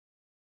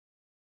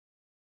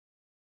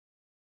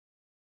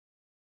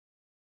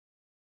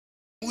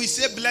We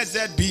say,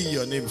 blessed be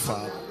your name,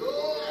 Father.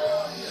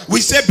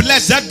 We say,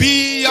 blessed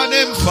be your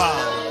name,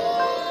 Father.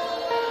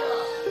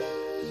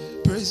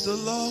 Praise the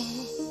Lord.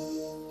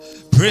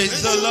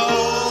 Praise the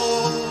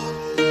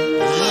Lord.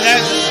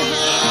 Let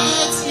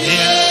us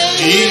hear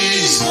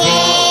his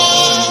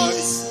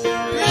voice.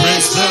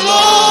 Praise the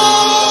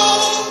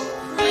Lord.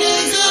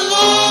 Praise the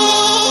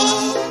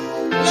Lord.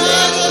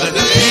 Let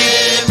the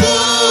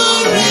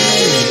people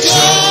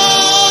rejoice.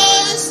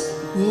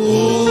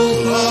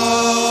 Oh,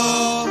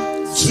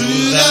 Lord, to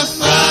the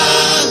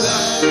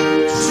Father,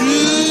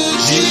 through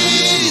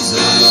Jesus,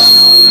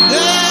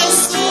 the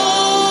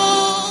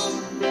Son,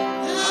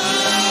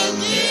 and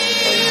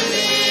give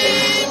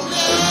him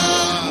the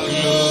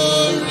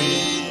glory.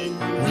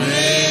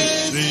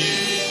 Great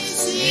things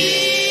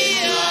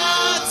he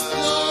hath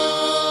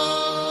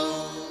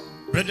done.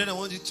 Brethren, I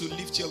want you to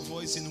lift your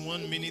voice in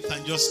 1 minute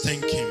and just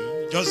thank him.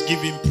 Just give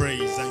him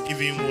praise and give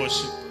him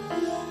worship.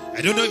 I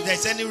don't know if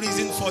there's any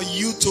reason for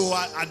you to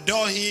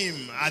adore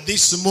him at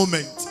this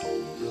moment.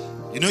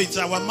 You know, it's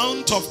our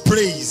month of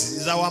praise.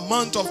 It's our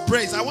month of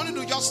praise. I want you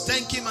to just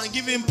thank him and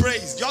give him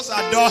praise. Just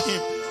adore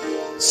him.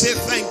 Say,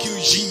 thank you,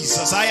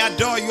 Jesus. I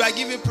adore you. I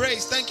give you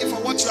praise. Thank you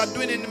for what you are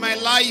doing in my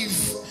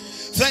life.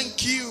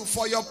 Thank you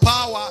for your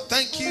power.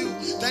 Thank you.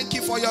 Thank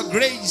you for your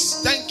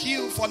grace. Thank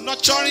you for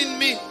nurturing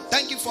me.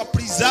 Thank you for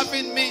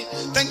preserving me.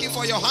 Thank you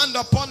for your hand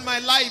upon my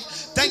life.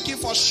 Thank you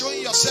for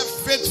showing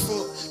yourself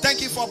faithful.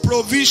 Thank you for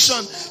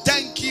provision.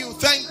 Thank you.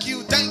 Thank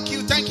you. Thank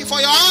you. Thank you for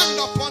your hand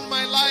upon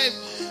my life.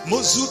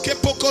 Mozuke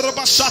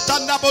pokoroba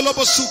shatanda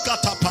bolobo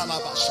sukata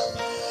palabasha.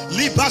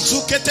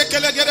 Libazuke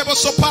tekelegerebo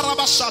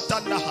soparaba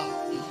shatanda ha.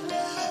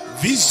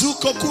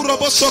 Vizuko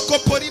kurobo soko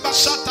poriba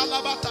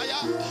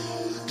shatalabataya.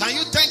 Can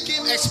you thank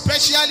him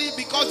especially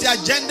because the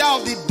agenda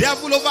of the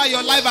devil over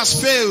your life has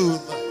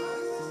failed?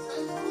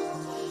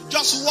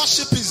 Just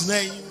worship his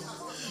name.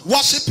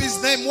 Worship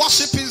his name.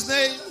 Worship his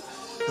name.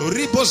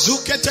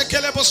 Ribozuke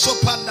tekelebo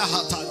sopanda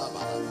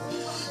hatalaba.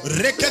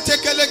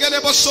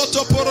 Reketekelegerebo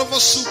soto porobo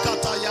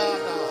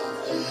sukatayana.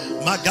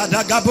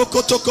 Magada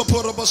gaboko toko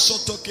porobo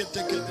soto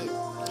ketekele.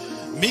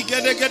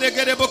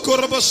 Migedegedegerebo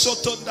korobo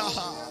soto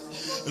ndaha.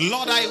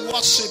 Lord, I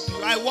worship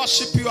you. I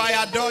worship you. I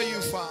adore you,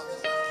 Father.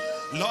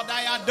 Lord,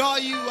 I adore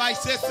you. I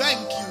say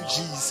thank you,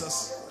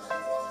 Jesus.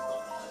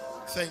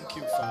 Thank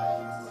you,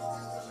 Father.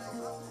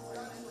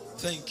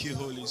 Thank you,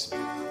 Holy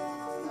Spirit.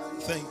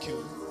 Thank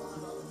you.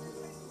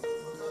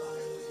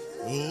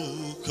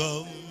 Oh,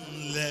 come,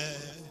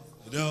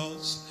 let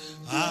us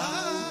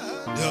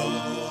adore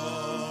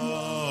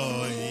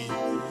him.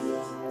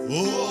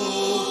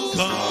 Oh,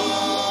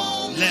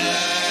 come,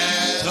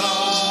 let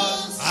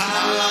us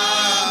adore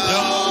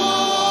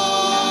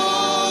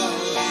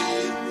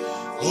him.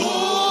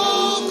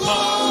 Oh,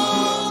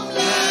 come,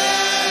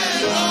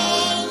 let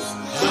us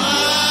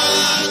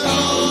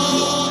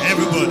adore.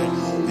 Everybody.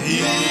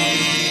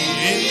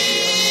 In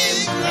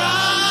Christ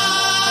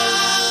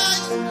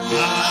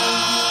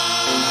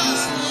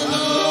as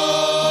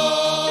Lord,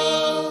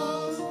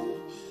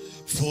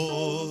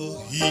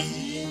 for he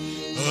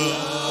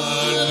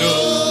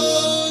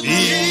alone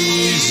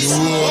is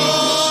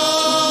worthy.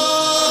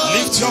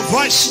 Lift your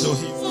voice to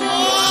him.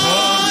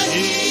 For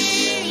he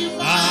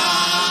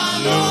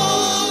alone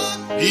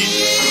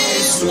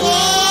is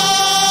worthy.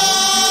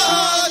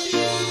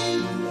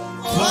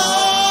 For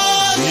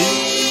he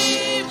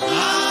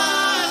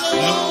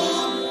alone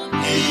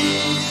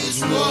is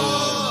worthy.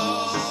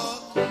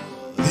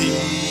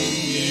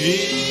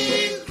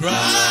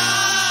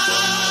 Christ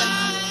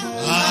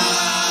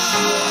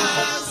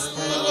as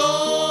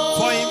Lord.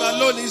 For him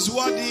alone is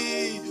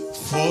worthy.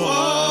 For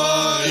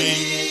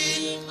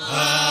him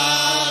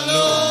alone.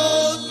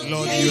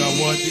 Lord, you are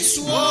worthy.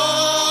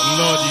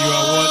 Lord, you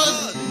are worthy.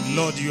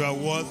 Lord, you are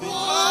worthy.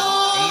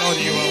 Lord,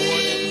 you are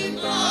worthy.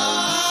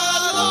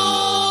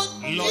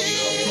 Lord, you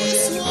are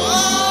worthy.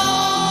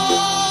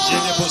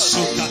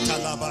 Jenebosuka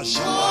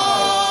talabasha.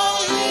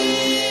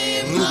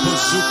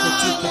 Rubozuko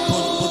tuko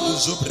porpodu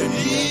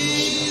zobremia.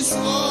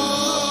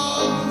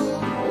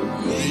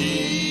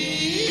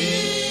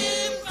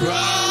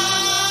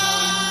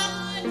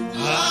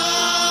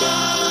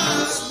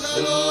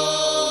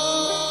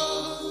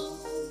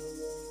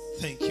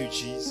 Thank you,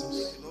 Jesus.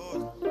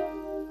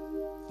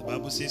 The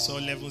Bible says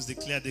all levels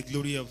declare the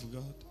glory of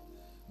God.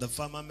 The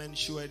firmament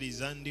showed his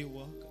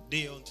handiwork.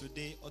 Day unto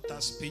day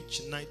utter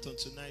speech, night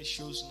unto night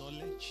shows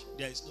knowledge.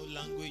 There is no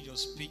language or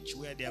speech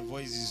where their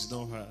voice is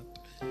not heard.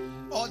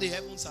 All the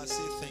heavens are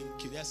saying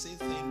thank you. They are saying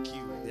thank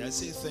you. They are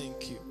saying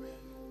thank you.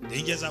 The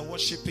angels are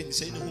worshiping,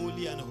 saying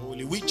holy and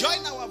holy. We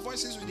join our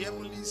voices with the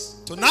heavenlies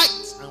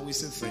tonight and we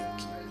say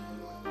thank you.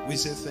 We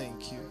say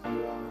thank you.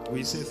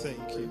 We say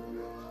thank you.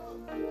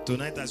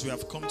 Tonight as we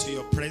have come to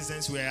your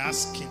presence, we are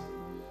asking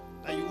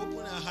that you open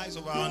our eyes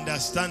of our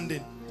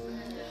understanding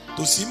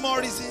to see more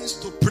reasons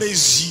to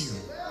praise you,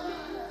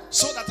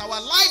 so that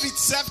our life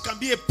itself can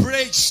be a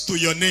praise to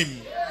your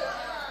name.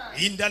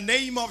 In the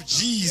name of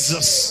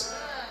Jesus,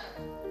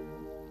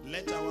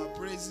 let our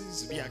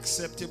praises be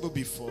acceptable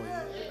before you.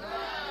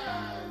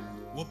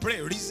 We'll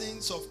pray.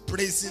 Reasons of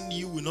praising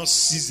you will not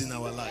cease in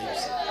our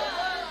lives.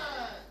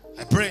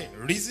 I pray.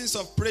 Reasons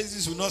of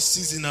praises will not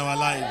cease in our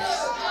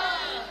lives.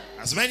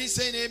 As many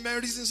saying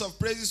amen, reasons of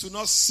praises will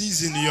not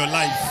cease in your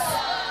life.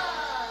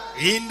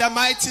 In the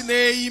mighty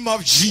name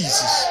of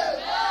Jesus.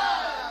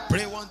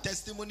 Pray one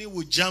testimony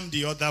will jam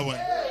the other one.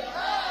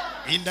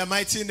 In the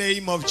mighty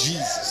name of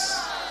Jesus.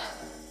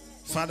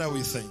 Father,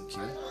 we thank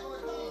you.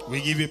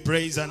 We give you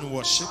praise and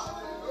worship.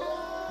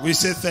 We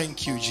say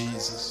thank you,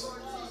 Jesus.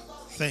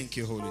 Thank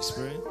you, Holy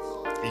Spirit.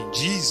 In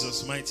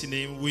Jesus' mighty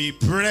name we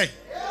pray.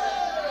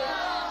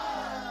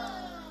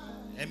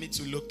 Let me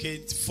to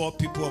locate 4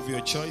 people of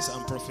your choice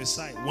and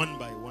prophesy one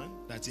by one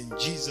that in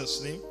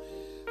Jesus' name,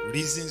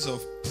 reasons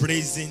of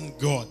praising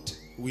God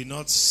will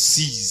not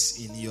cease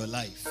in your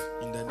life.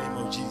 In the name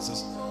of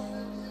Jesus.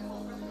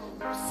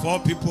 4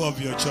 people of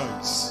your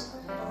choice.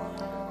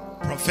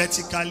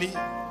 Prophetically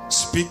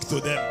speak to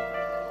them.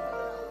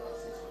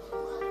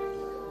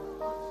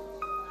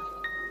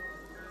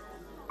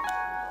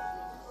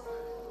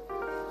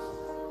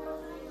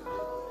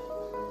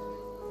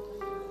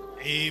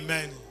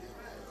 Amen.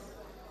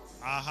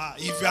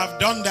 If you have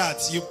done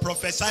that, you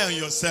prophesy on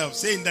yourself.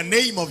 Say, in the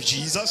name of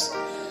Jesus,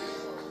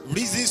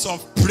 reasons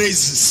of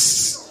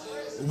praises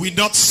will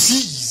not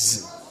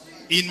cease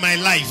in my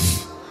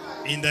life.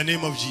 In the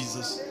name of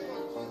Jesus.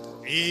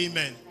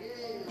 Amen.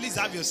 Please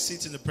have your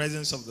seat in the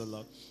presence of the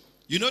Lord.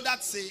 You know,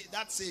 that's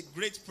a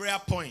great prayer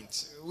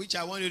point, which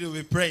I want you to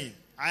be praying.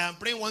 I am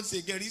praying once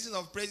again, reasons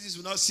of praises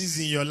will not cease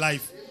in your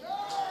life.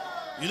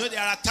 You know,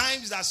 there are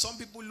times that some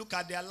people look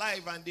at their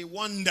life and they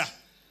wonder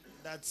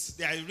that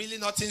there is really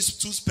nothing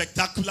too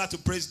spectacular to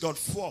praise God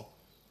for.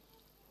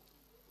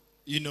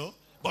 You know?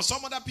 But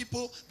some other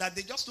people that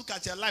they just look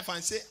at your life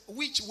and say,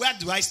 where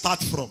do I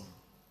start from?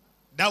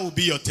 That will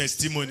be your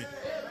testimony.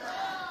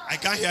 I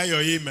can't hear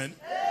your amen.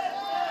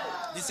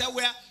 They say,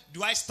 where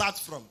do I start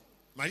from?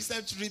 My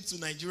recent trip to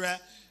Nigeria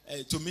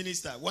to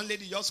minister, one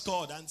lady just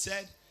called and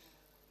said,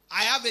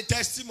 I have a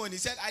testimony. He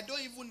said, I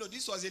don't even know.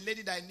 This was a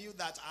lady that I knew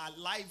that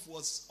her life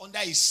was under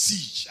a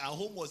siege. Her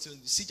home was in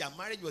siege. Her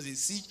marriage was a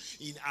siege.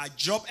 In her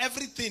job,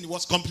 everything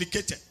was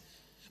complicated.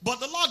 But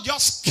the Lord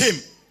just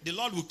came. The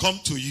Lord will come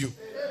to you.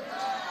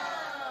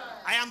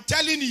 I am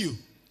telling you.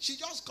 She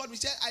just called me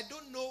and said, I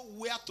don't know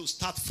where to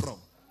start from.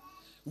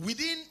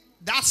 Within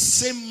that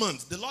same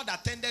month, the Lord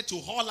attended to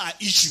all her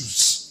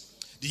issues.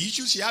 The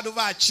issues she had over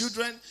her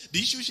children, the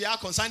issues she had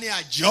concerning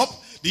her job,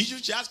 the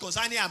issues she had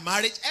concerning her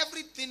marriage,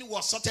 everything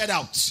was sorted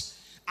out.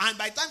 And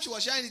by the time she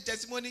was sharing the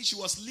testimony, she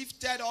was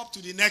lifted up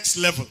to the next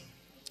level.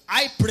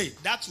 I pray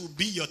that will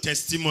be your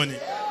testimony.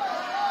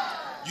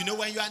 You know,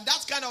 when you're in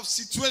that kind of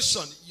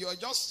situation, you're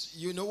just,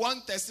 you know,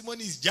 one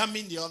testimony is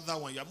jamming the other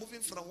one. You're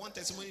moving from one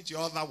testimony to the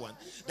other one.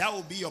 That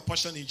will be your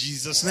portion in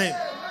Jesus' name.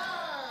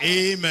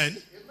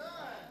 Amen.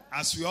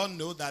 As we all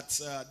know that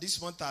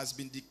this month has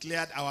been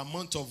declared our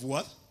month of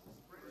what?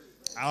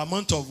 Our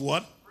month of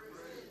what?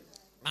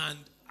 And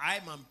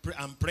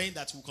I'm praying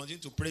that we'll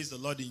continue to praise the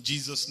Lord in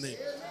Jesus' name.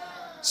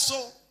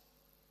 So,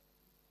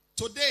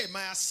 today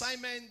my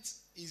assignment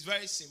is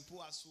very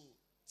simple as well.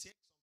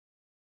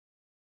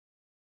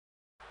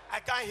 I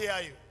can't hear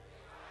you.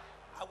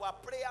 Our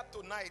prayer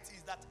tonight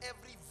is that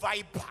every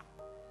viper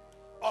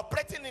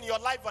operating in your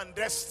life and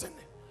destiny,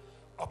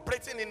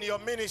 operating in your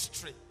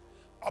ministry,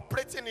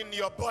 operating in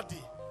your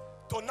body,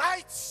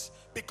 tonight,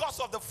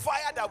 because of the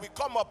fire that will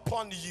come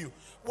upon you,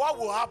 what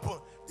will happen?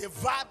 The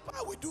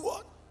viper will do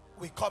what?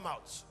 Will come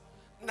out.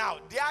 Now,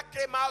 there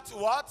came out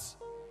what?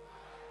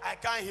 I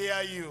can't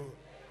hear you.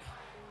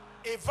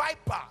 A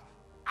viper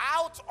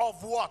out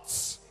of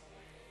what?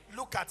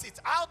 Look at it.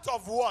 Out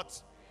of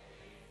what?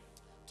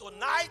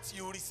 Tonight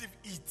you will receive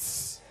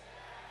it.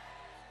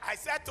 I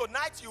said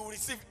tonight you will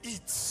receive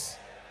it.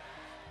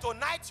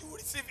 Tonight you will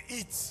receive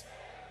it.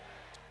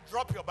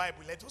 Drop your Bible.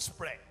 Let us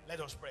pray. Let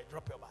us pray.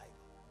 Drop your Bible.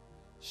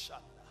 Shut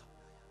up.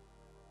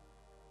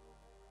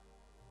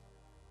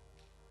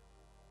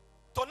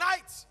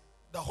 Tonight,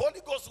 the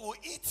Holy Ghost will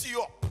eat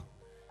you up.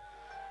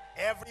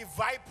 Every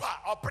viper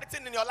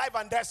operating in your life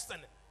and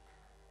destiny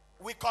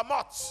will come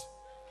out.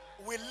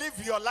 Will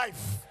live your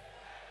life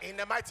in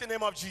the mighty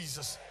name of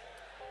Jesus.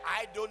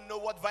 I don't know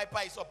what viper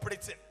is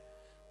operating.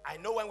 I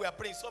know when we are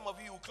praying, some of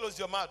you will close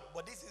your mouth,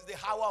 but this is the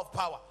hour of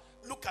power.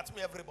 Look at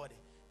me, everybody.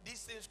 This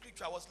same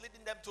scripture was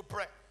leading them to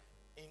pray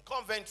in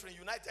Coventry,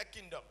 United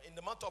Kingdom, in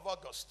the month of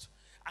August.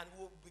 And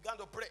we began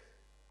to pray.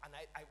 And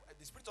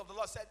the Spirit of the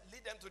Lord said,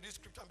 lead them to this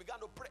scripture, and began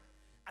to pray.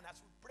 And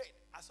as we prayed,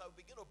 as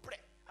we began to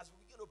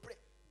pray,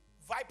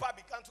 viper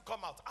began to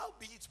come out.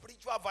 Albeit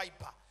spiritual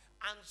viper.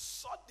 And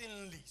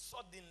suddenly,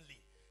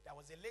 there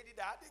was a lady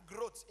that had a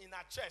growth in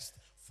her chest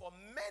for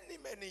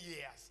many, many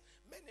years.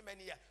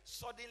 Many years.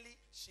 Suddenly,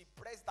 she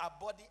pressed her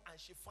body and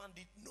she found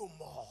it no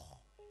more.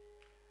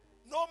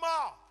 No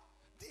more.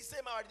 This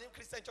same our Redeemed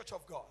Christian Church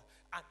of God.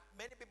 And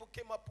many people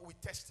came up with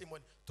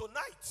testimony.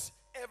 Tonight,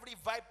 every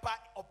viper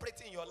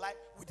operating in your life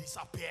will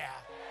disappear.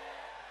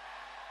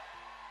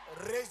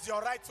 Raise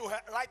your right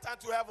hand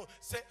to heaven.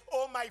 Say,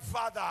 oh my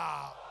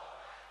Father.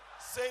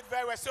 Say it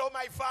very well. Say, oh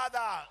my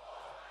Father.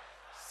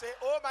 Say,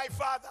 oh my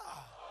Father,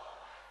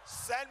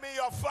 send me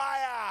your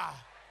fire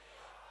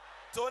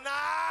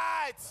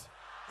tonight.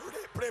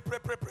 Pray.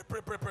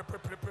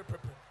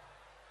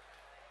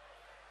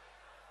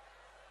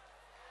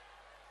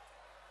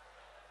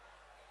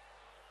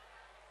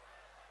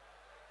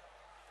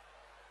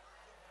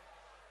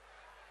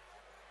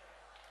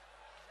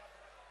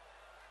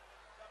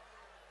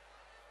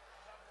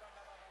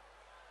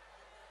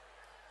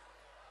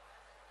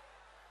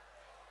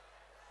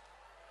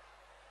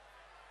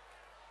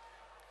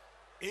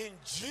 In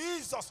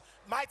Jesus'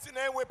 mighty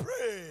name we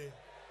pray.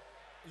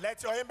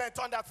 Let your amen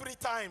thunder 3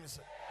 times.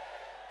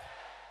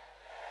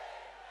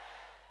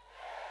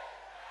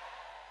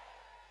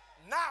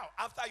 Now,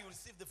 after you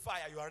receive the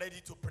fire, you are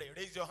ready to pray.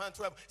 Raise your hand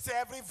to heaven. Say,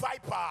 every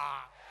viper.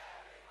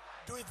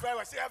 Do it very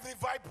well. Say, every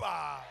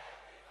viper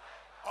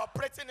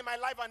operating in my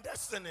life and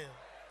destiny,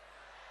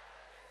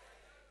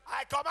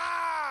 I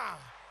command,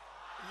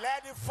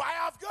 let the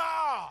fire of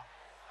God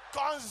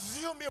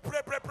consume me. Pray.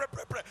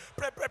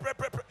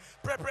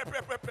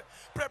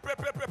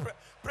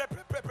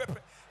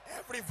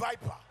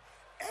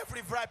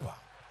 Every viper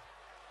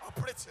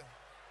operating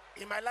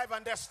in my life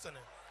and destiny,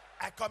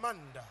 I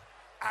command,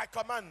 I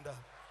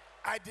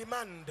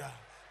demand,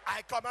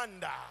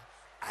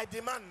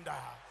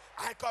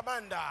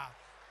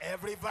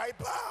 every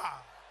viper.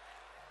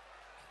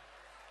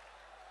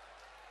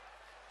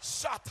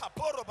 Shata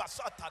poroba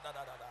shata da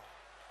da da.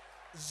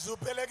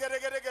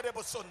 Zubelegere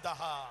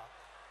bosondaha.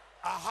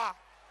 Aha.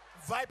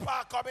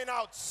 Viper coming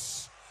out.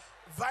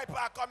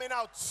 Viper coming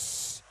out.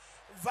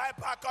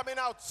 Viper coming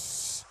out.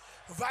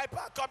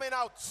 Viper coming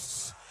out.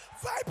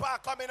 Viper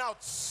coming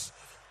out.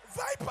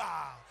 Viper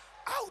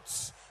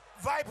out.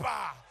 Viper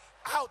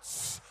out.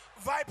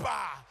 Viper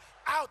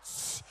out.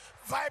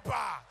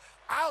 Viper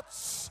out.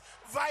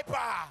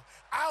 Viper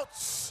out.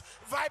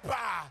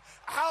 Viper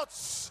out.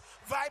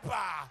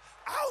 Viper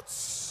out.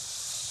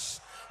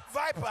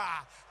 Viper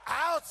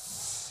out.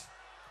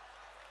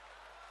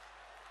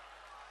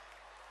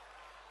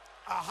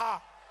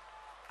 Aha.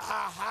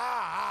 Aha.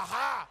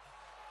 Aha.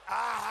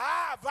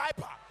 Aha.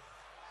 Viper.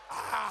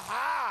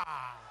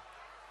 Aha.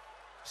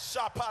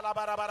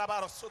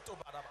 Shapalabarabara soto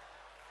baraba.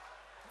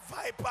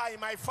 Viper in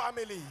my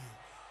family.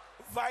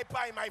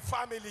 Viper in my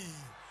family.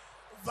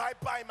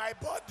 Viper in my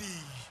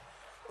body.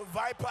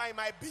 Viper in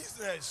my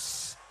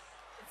business.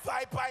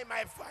 Viper in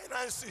my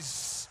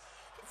finances.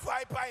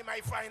 Viper in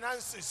my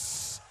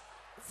finances.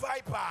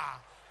 Viper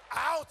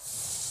out.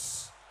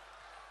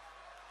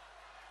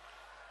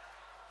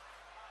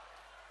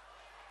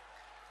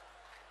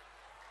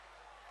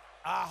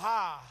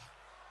 Aha.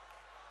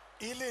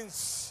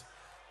 Healings.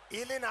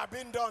 Healing have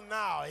been done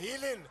now.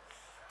 Healing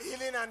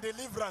and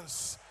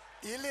deliverance.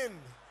 Healing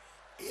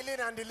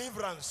and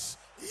deliverance.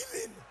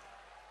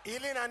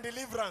 Healing and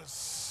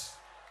deliverance.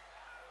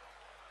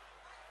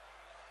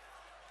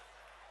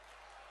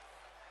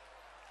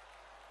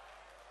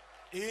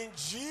 In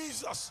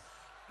Jesus'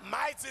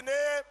 mighty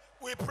name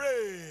we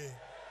pray.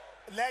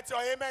 Let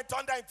your amen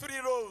thunder in 3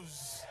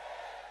 rows.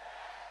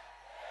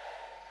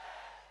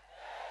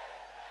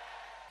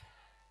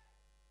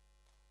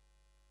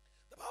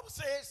 The Bible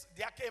says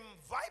there came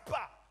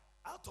viper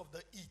out of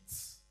the heat.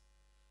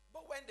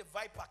 But when the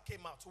viper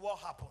came out, what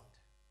happened?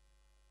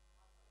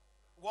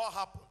 What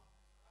happened?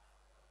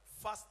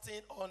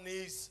 Fasting on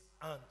his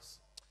hands.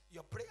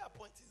 Your prayer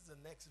point is the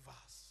next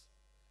verse.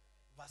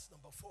 Verse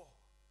number 4.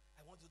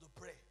 I want you to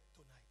pray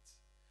tonight.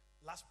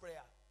 Last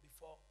prayer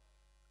before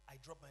I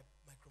drop my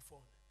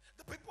microphone.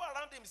 The people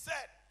around him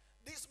said,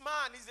 this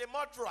man is a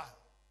murderer.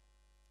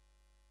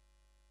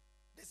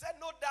 They said,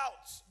 no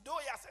doubt, though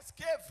he has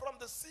escaped from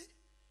the sea,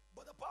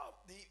 but the power,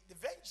 the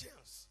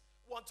vengeance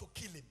want to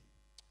kill him.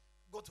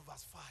 Go to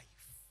verse 5.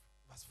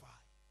 Verse 5.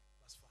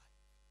 Verse 5.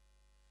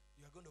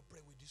 You are going to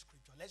pray with this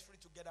scripture. Let's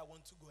read together.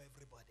 1, 2, go,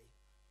 everybody.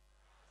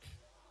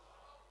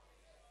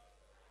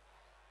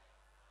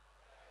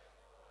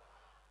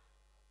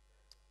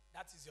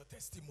 That is your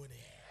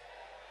testimony.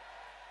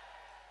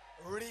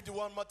 Read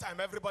one more time.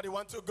 Everybody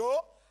want to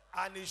go?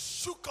 And he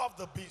shook off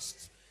the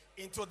beast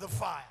into the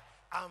fire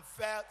and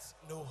felt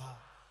no harm.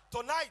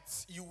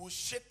 Tonight, you will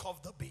shake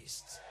off the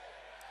beast.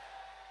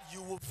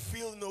 You will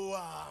feel no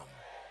harm.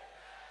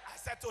 I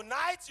said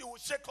tonight, you will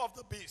shake off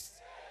the beast.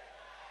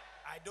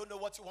 I don't know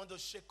what you want to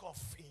shake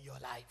off in your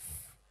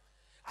life.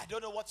 I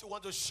don't know what you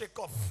want to shake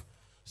off.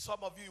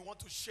 Some of you want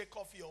to shake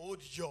off your old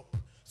job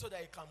so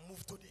that you can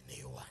move to the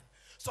new one.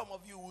 Some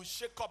of you will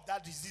shake up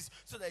that disease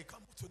so that you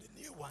come to the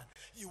new one.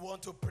 You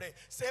want to pray.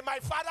 Say, my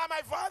Father,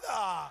 my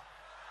Father.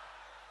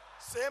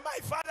 Say, my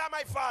Father,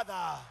 my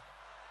Father.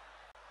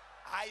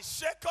 I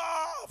shake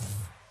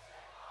off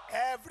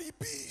every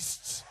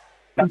beast.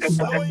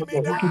 Slowing me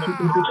down.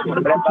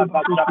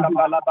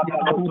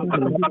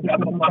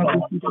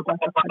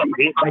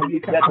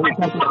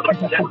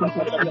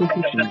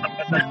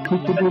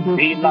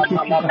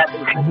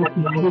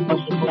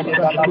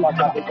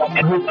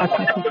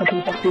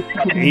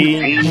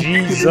 In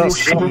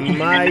Jesus'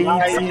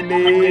 mighty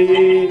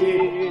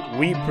name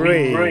we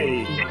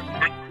pray.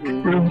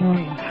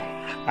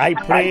 I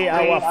pray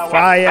our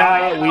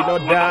fire will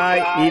not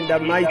die in the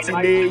mighty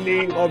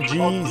name of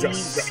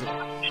Jesus.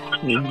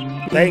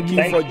 Thank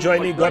you for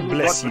joining. God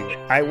bless you.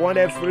 I want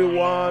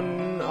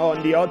everyone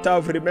on the altar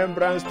of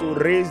remembrance to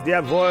raise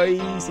their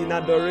voice in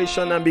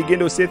adoration and begin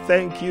to say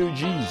thank you,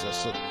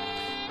 Jesus.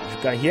 If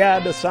you can hear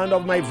the sound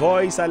of my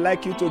voice, I'd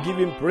like you to give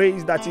him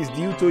praise that is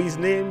due to his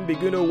name.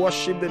 Begin to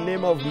worship the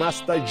name of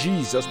Master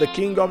Jesus, the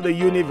King of the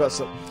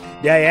universe,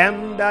 the I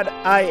am that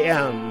I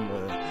am,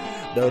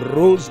 the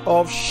Rose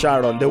of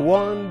Sharon, the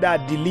one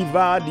that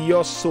delivered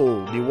your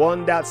soul, the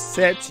one that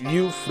set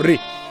you free,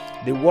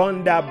 the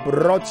one that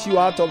brought you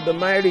out of the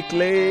miry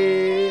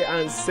clay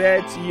and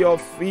set your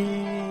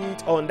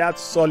feet on that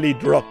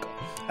solid rock.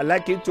 I'd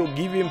like you to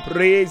give him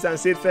praise and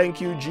say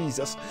thank you,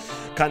 Jesus.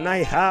 Can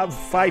I have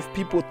 5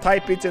 people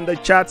type it in the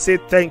chat? Say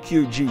thank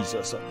you,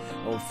 Jesus.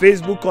 On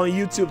Facebook, on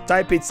YouTube,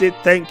 type it, say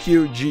thank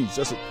you,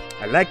 Jesus.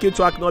 I'd like you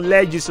to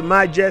acknowledge his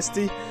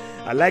majesty.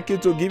 I'd like you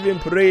to give him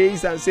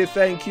praise and say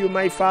thank you,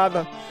 my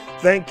Father.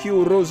 Thank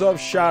you, Rose of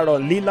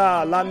Sharon.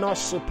 Lila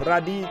lanos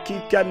pradi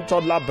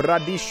kikento la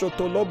bradi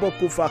shotolobo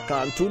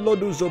kufaka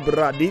tuloduzo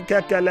bradi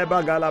kekele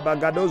bagala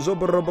bagado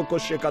zobroboko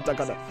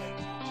shekatakada.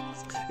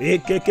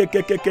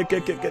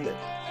 Ekekekekekekekele.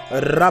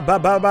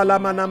 Rabababa la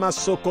manama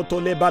sokoto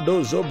le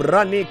badozo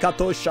brani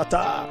kato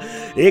shata.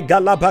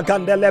 Egala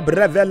bagandele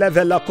brevele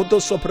vela kuto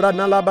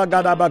soprana la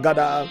bagada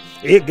bagada.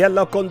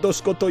 Egala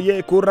kondos koto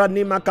ye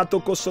kurani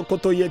makatoko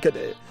sokoto ye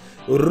kede.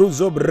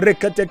 Ruzo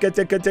brekete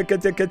kete kete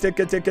kete kete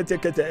kete kete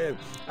kete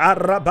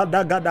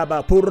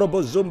arabadagadaba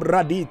purobo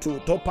zumbraditu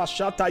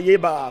topashata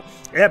yeba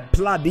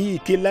epladi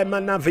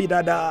kilemana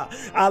vidada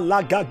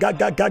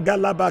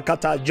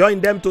alagagagagalabakata. Join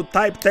them to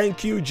type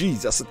thank you,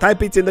 Jesus.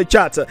 Type it in the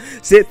chat.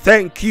 Say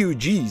thank you,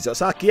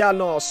 Jesus.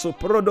 Akiano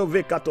suprodo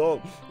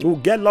vekato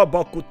ugelo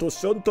bokuto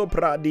sonto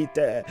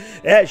pradite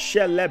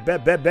eshele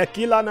bebebe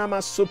kilana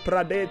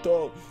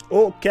masupradeto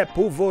o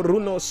kepuvo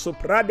runo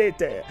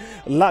supradete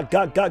la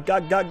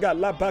gagagagaga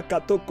la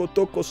bakatoko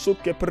toko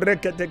suke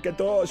prekete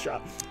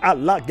ketosha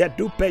alla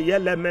gedupe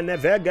yele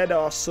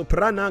menevegedo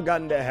suprana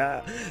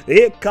gandeha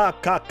eka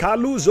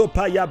kakaluzo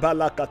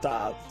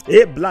payabalakata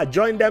ebla.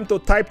 Join them to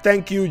type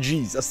thank you,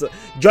 Jesus.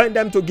 Join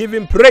them to give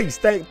him praise.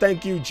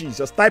 Thank you,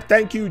 Jesus. Type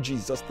thank you,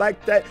 Jesus.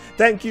 Type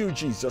thank you,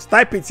 Jesus.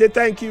 Type it, say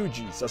thank you,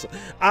 Jesus.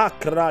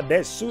 Akra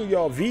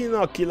desuyo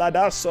vino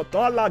kilada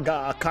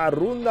sotolaga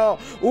karuno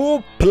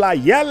upla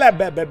yele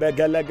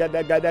bebebegele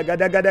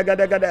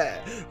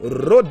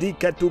rodi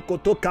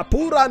ketukoto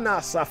kapura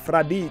nasa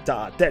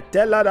fradita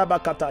tetela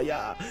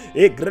rabakataya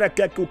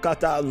egreke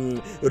kukata.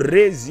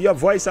 Raise your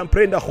voice and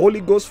pray in the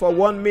Holy Ghost for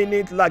 1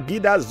 minute.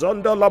 Lagida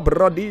zondola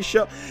brodisha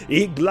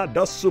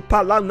igladosu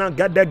palana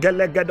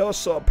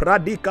gadegelegedoso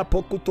pradika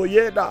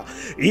pokutoyeda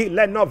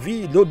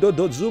ilenovi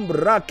dodo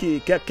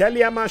zumbraki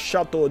kekeliama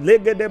shato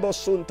legedebo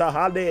sunta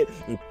hale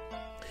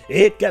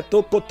eke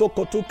toko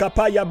toko tu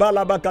kapaya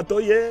bala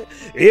bakatoye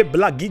e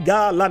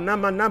blagiga la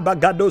nama namba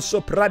gado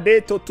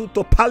sopradeto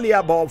tuto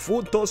paliabo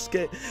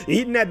futoske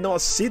ine no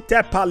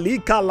site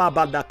palika la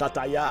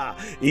badakataya.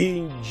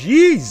 In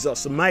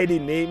Jesus' mighty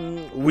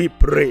name we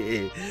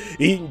pray.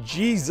 In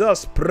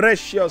Jesus'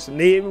 precious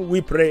name we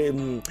pray.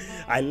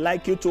 I'd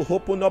like you to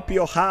open up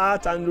your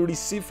heart and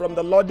receive from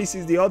the Lord. This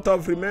is the altar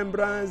of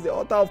remembrance, the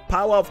altar of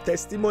power, of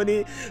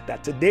testimony,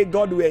 that today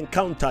God will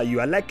encounter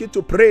you. I'd like you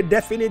to pray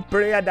definite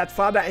prayer that,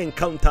 Father,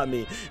 encounter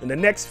me. In the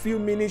next few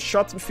minutes,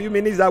 short few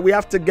minutes that we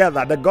have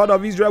together, the God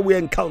of Israel will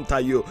encounter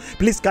you.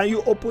 Please, can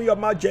you open your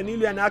mouth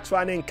genuinely and ask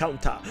for an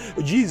encounter?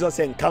 Jesus,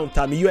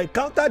 encounter me. You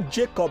encountered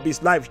Jacob,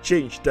 his life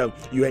changed.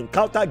 You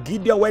encountered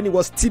Gideon when he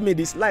was timid,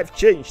 his life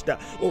changed.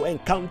 Oh,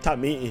 encounter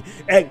me.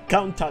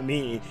 Encounter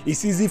me.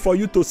 It's easy for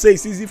you to say,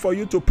 it's easy for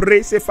you to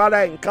pray. Say, Father,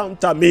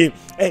 encounter me.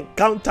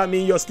 Encounter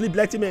me in your sleep.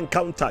 Let him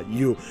encounter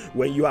you.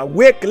 When you are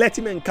awake, let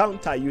him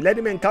encounter you. Let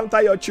him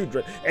encounter your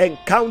children.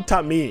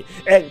 Encounter me.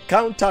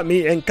 Encounter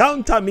me.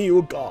 Encounter me,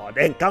 oh God.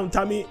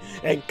 Encounter me.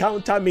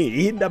 Encounter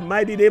me in the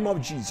mighty name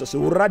of Jesus. He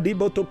will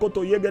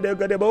encounter you in the name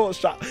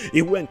of Jesus.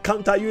 He will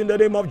encounter you in the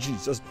name of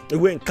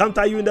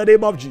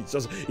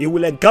Jesus. He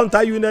will encounter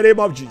you in the name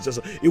of Jesus.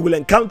 He will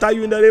encounter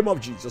you in the name of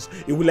Jesus.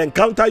 He will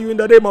encounter you in the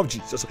name of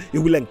Jesus. He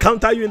will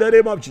encounter you in the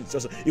name of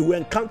Jesus. He will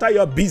encounter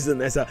your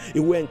business. He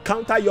will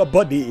encounter your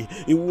body.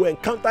 He will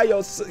encounter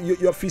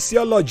your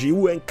physiology. He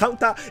will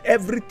encounter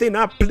everything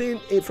happening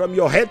from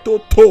your head to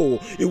toe.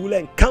 He will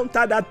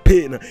encounter that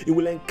pain. He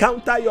will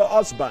encounter your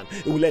husband.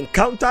 He will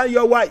encounter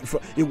your wife.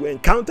 He will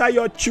encounter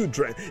your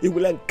children. He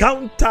will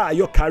encounter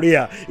your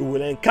career. He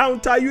will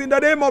encounter you in the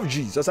name of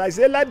Jesus. I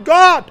say, let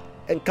God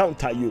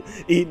encounter you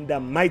in the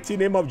mighty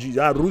name of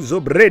Jesus. Aruzo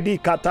bredi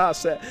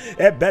katase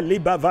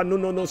ebeliba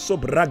vanuno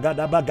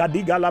sobragada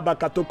bagadiga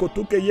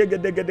labakatokotuke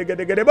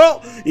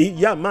yegedegedegedebo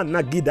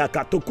iyamana gida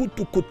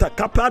katokutu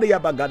kutakapari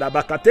bagada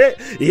bakate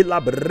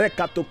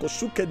ilabrekato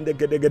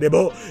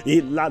ndegedegedebo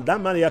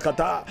iladamani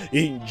yakata.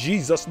 In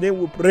Jesus' name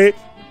we pray.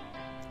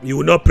 You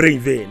will not pray in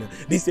vain.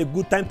 This is a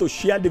good time to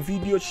share the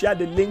video, share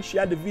the link,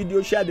 share the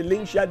video, share the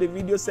link, share the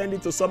video, send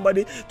it to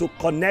somebody to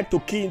connect, to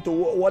key into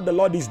what the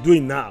Lord is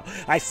doing now.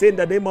 I say in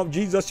the name of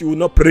Jesus, you will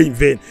not pray in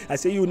vain. I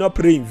say you will not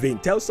pray in vain.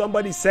 Tell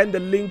somebody, send the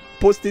link,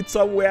 post it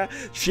somewhere,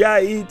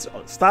 share it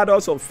on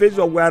status, on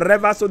Facebook,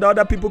 wherever, so that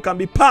other people can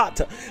be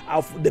part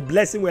of the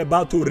blessing we're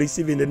about to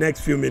receive in the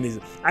next few minutes.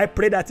 I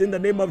pray that in the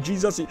name of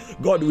Jesus,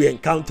 God will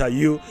encounter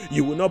you.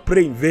 You will not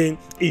pray in vain.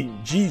 In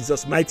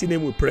Jesus' mighty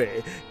name we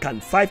pray.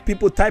 Can 5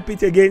 people type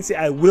it again? Say,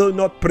 I will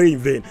not pray in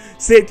vain.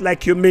 Say it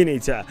like you mean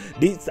it.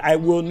 This, I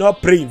will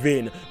not pray in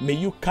vain. May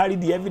you carry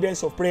the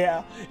evidence of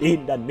prayer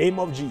in the name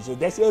of Jesus.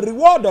 There's a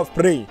reward of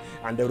praying,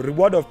 and the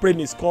reward of praying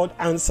is called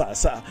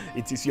answers.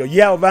 It is your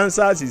year of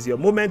answers. It's your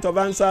moment of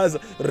answers.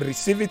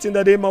 Receive it in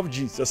the name of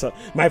Jesus.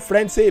 My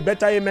friend, say a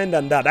better amen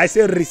than that. I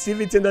say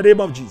receive it in the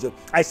name of Jesus.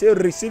 I say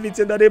receive it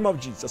in the name of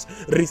Jesus.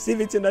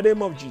 Receive it in the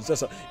name of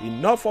Jesus.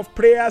 Enough of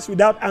prayers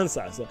without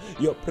answers.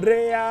 Your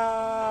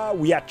prayer,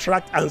 we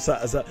attract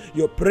answers.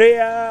 Your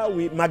prayer,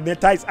 we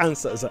magnetize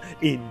answers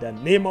in the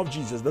name of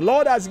Jesus. The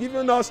Lord has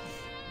given us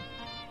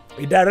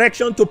a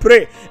direction to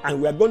pray,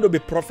 and we are going to be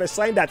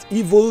prophesying that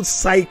evil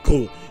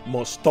cycle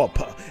must stop.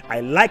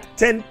 I like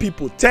 10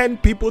 people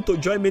to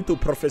join me to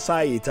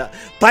prophesy it.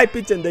 Type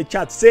it in the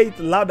chat. Say it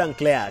loud and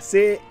clear.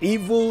 Say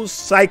evil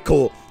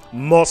cycle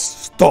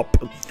must stop.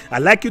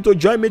 I'd like you to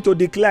join me to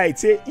declare it.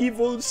 Say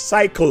evil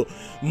cycle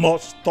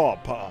must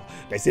stop.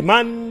 There's a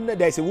man,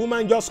 there's a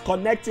woman just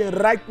connecting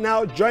right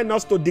now. Join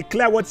us to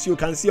declare what you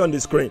can see on the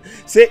screen.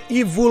 Say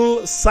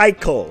evil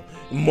cycle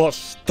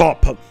must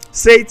stop.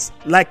 Say it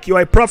like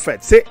you're a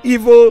prophet. Say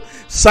evil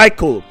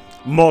cycle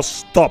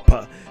must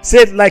stop. Say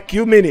it like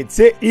you mean it.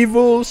 Say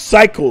evil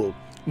cycle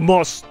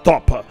must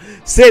stop.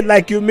 Say it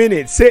like you mean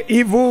it. Say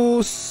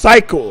evil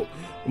cycle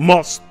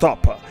must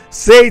stop.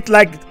 Say it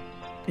like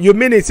you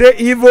mean it. Say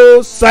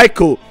evil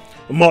cycle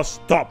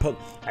must stop.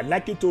 I'd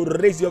like you to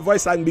raise your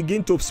voice and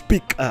begin to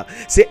speak.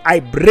 Say, I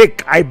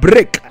break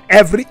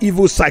every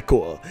evil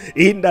cycle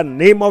in the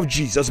name of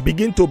Jesus.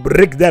 Begin to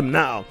break them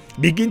now.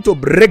 Begin to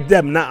break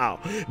them now.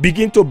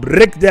 Begin to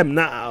break them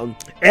now.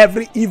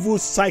 Every evil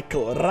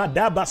cycle.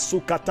 Radaba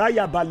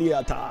sukataya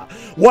baliata.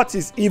 What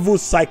is evil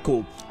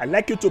cycle? I'd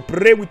like you to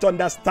pray with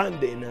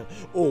understanding.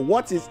 Oh,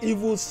 what is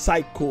evil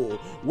cycle?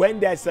 When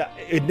there's a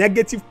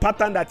negative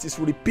pattern that is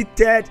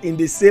repeated in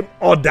the same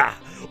order.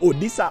 Oh,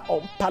 these are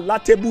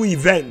unpalatable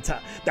events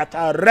that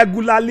are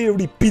regularly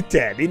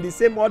repeated in the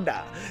same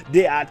order.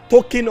 They are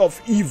token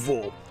of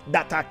evil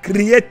that are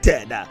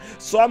created.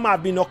 Some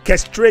have been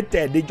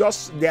orchestrated.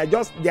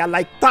 They are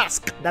like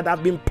tasks that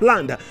have been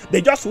planned.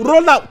 They just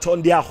roll out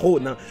on their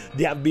own.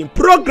 They have been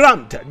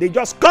programmed. They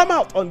just come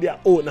out on their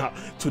own.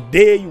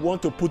 Today you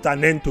want to put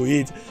an end to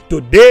it.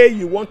 Today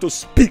you want to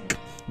speak.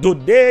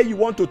 Today you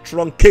want to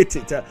truncate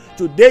it.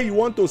 Today you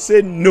want to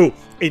say no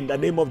in the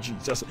name of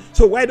Jesus.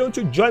 So why don't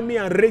you join me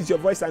and raise your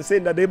voice and say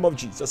in the name of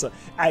Jesus,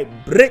 I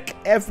break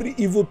every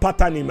evil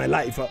pattern in my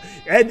life.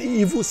 Any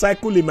evil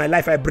cycle in my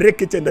life, I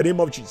break it in the name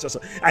of Jesus.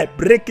 I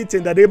break it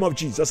in the name of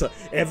Jesus.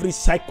 Every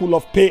cycle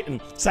of pain,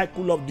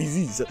 cycle of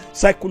disease,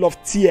 cycle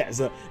of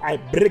tears, I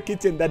break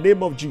it in the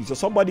name of Jesus.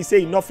 Somebody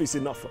say enough is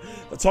enough.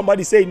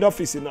 Somebody say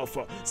enough is enough.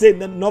 Say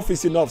enough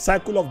is enough.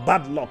 Cycle of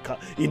bad luck.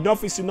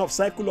 Enough is enough.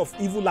 Cycle of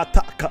evil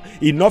attack.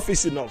 Enough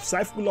is enough.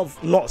 Cycle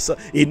of loss.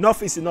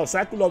 Enough is enough.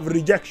 Cycle of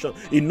rejection.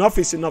 Enough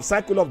is enough.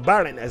 Cycle of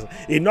barrenness.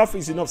 Enough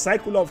is enough.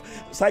 Cycle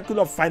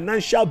of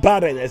financial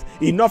barrenness.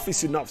 Enough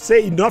is enough.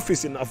 Say enough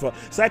is enough.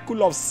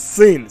 Cycle of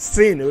sin.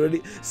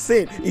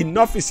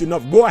 Enough is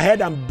enough. Go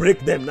ahead and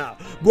break them now.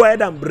 Go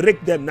ahead and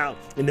break them now.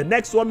 In the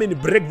next 1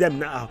 minute, break them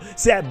now.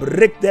 Say I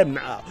break them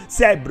now.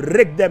 Say I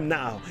break them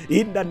now.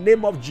 In the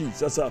name of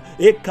Jesus.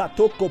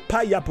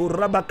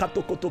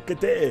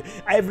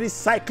 Every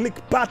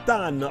cyclic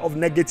pattern of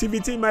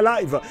negativity in my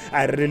life,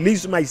 I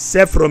release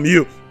myself from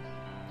you.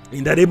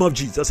 In the name of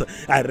Jesus,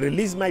 I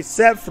release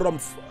myself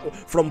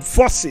from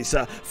forces,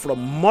 from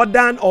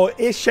modern or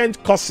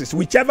ancient causes,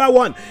 whichever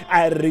one.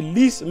 I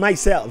release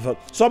myself.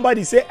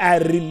 Somebody say, I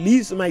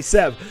release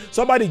myself.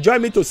 Somebody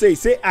join me to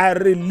say, I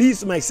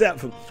release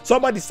myself.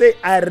 Somebody say,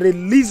 I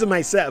release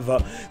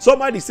myself.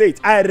 Somebody say it,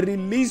 I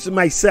release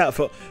myself.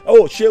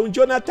 Oh, Sheun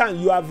Jonathan,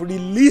 you have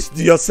released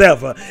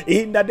yourself.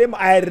 In the name,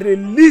 I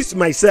release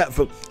myself.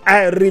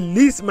 I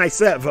release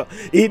myself.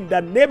 In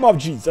the name of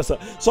Jesus.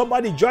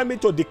 Somebody join me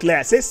to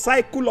declare, say,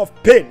 cycle of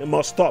pain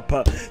must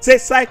stop. Say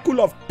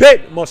cycle of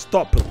pain must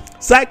stop.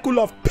 Cycle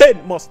of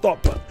pain must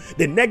stop.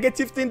 The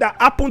negative thing that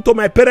happened to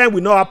my parent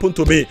will not happen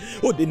to me.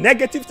 Oh, the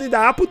negative thing that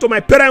happened to my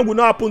parent will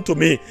not happen to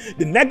me.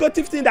 The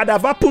negative thing that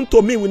have happened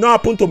to me will not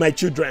happen to my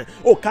children.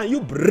 Oh, can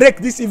you break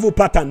this evil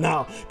pattern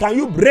now? Can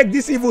you break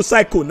this evil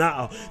cycle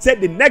now? Say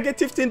the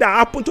negative thing that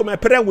happened to my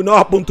parent will not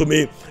happen to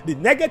me. The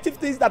negative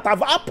things that have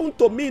happened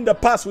to me in the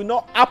past will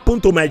not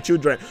happen to my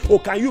children. Oh,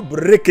 can you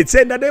break it?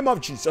 Say in the name of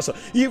Jesus,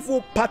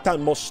 evil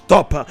pattern must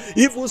stop.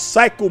 Evil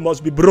cycle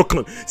must be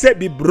broken. Say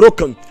be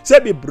broken. Say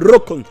be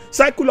broken.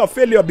 Cycle of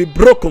failure be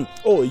broken.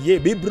 broken. Oh, yeah,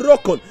 be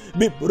broken.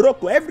 Be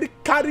broken. Every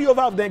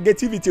carryover of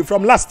negativity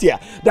from last year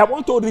that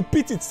want to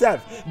repeat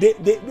itself, they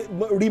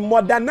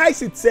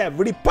remodernize itself,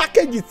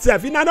 repackage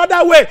itself in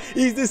another way.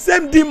 It's the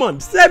same demon,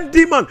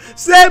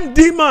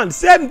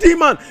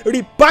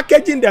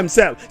 repackaging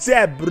themselves. Say,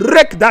 I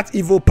break that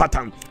evil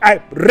pattern. I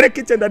break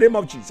it in the name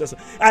of Jesus.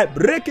 I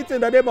break it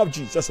in the name of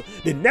Jesus.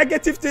 The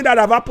negative thing that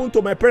have happened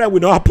to my parents will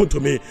not happen to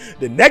me.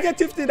 The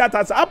negative thing that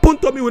has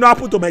happened to me will not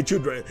happen to my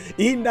children.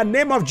 In the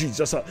name of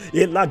Jesus.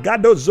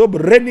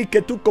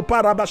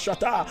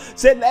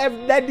 Say,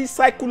 let this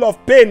cycle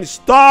of pain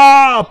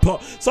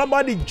stop.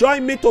 Somebody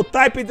join me to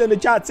type it in the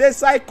chat. Say,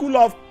 cycle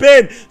of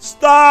pain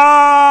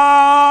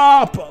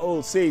stop.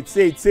 Oh, say it.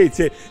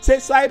 Say,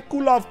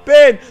 cycle of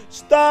pain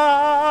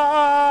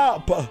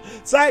stop.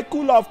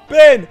 Cycle of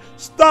pain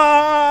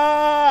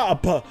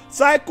stop.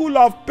 Cycle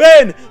of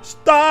pain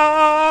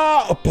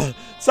stop.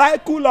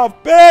 Cycle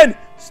of pain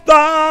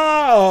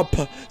stop.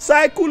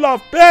 Cycle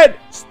of pain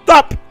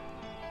stop.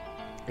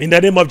 In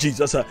the name of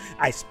Jesus,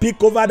 I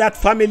speak over that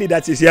family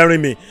that is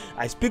hearing me.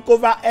 I speak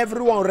over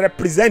everyone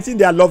representing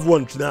their loved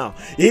ones now.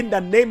 In the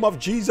name of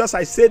Jesus,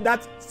 I say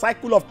that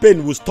cycle of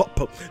pain will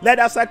stop. Let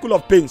that cycle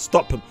of pain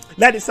stop.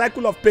 Let the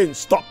cycle of pain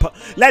stop.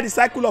 Let the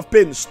cycle of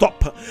pain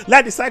stop.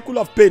 Let the cycle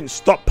of pain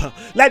stop.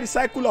 Let the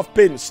cycle of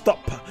pain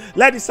stop.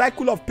 Let the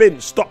cycle of pain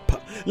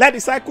stop. Let the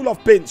cycle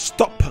of pain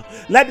stop.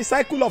 Let the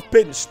cycle of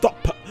pain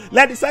stop.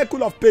 Let the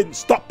cycle of pain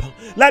stop.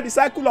 Let the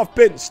cycle of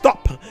pain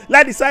stop.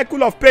 Let the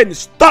cycle of pain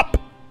stop.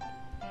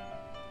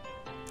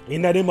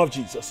 In the name of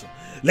Jesus,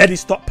 let it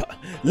stop.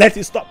 Let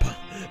it stop.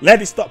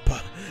 Let it stop.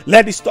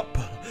 Let it stop.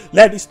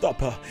 Let it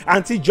stop.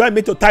 Auntie, join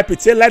me to type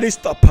it. Say, let it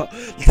stop.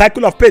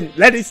 Cycle of pain.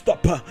 Let it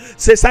stop.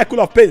 Say,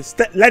 cycle of pain.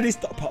 Let it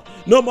stop.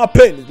 No more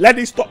pain. Let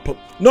it stop.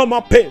 No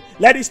more pain.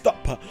 Let it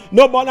stop.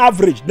 No more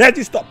average. Let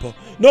it stop.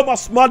 No more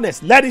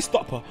smallness. Let it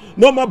stop.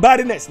 No more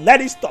barrenness.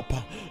 Let it stop.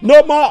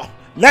 No more.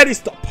 Let it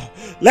stop.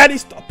 Let it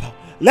stop.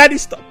 Let it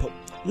stop.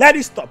 Let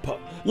it stop.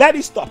 Let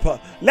it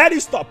stop. Let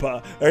it stop.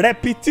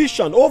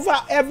 Repetition over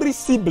every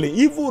sibling.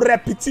 Evil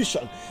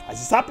repetition. As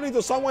it's happening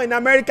to someone in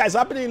America, it's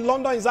happening in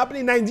London, it's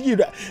happening in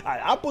Nigeria. It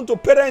happened to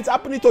parents,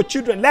 happening to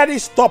children. Let it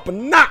stop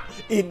now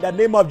in the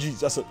name of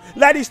Jesus.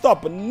 Let it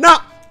stop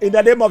now. In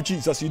the name of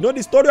Jesus. You know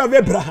the story of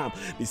Abraham.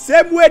 The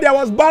same way there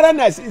was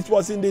barrenness, it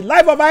was in the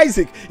life of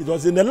Isaac. It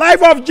was in the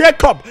life of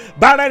Jacob.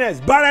 Barrenness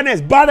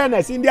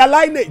in their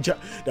lineage.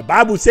 The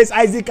Bible says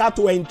Isaac had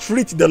to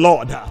entreat the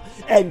Lord.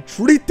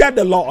 Entreated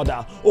the Lord.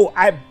 Oh,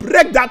 I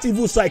break that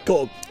evil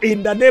cycle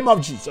in the name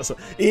of Jesus.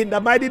 In the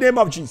mighty name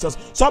of Jesus.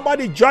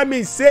 Somebody join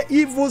me. Say,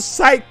 evil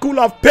cycle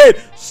of pain,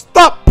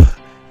 stop.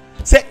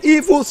 Say,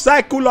 evil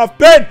cycle of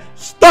pain,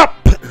 stop.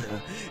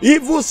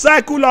 Evil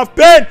cycle of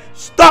pain,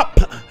 stop.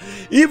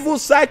 Evil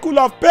cycle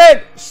of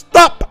pain,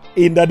 stop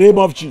in the name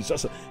of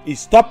Jesus.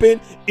 It's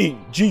stopping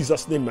in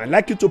Jesus' name. I'd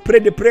like you to pray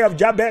the prayer of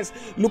Jabez.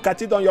 Look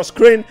at it on your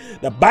screen.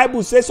 The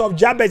Bible says of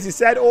Jabez, he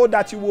said, oh,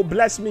 that you will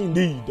bless me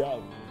indeed.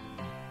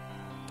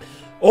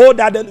 Oh,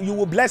 that you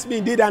will bless me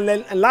indeed and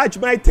enlarge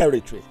my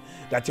territory.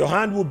 That your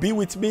hand will be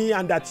with me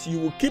and that you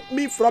will keep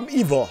me from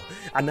evil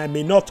and I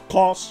may not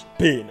cause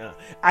pain.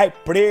 I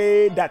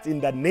pray that in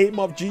the name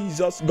of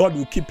Jesus, God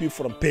will keep you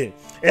from pain.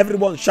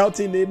 Everyone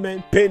shouting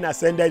amen. Pain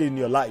has ended in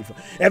your life.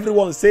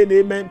 Everyone saying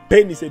amen.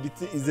 Pain is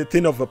a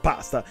thing of the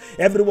past.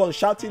 Everyone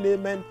shouting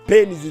amen.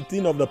 Pain is a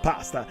thing of the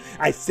past.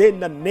 I say in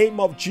the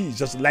name of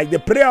Jesus, like the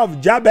prayer of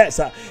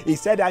Jabez, he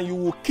said, and you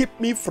will keep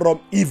me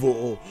from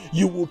evil.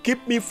 You will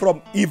keep me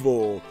from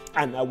evil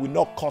and I will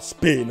not cause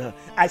pain.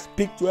 I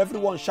speak to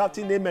everyone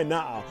shouting amen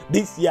now.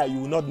 This year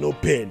you will not know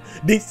pain.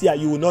 This year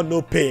you will not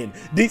know pain.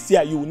 This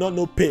year you will not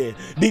know pain.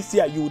 This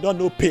year you will not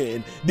know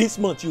pain. This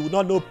month you will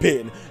not know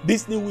pain.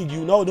 This new week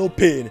you will not know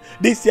pain.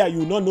 This year you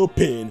will not know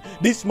pain.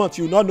 This month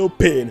you will not know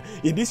pain.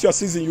 In this your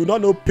season you will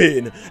not know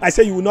pain. I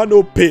say you will not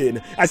know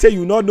pain. I say you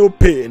will not know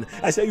pain.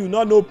 I say you will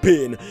not know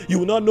pain. You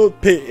will not know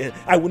pain.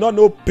 I will not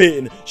know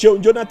pain.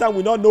 Jonathan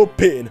will not know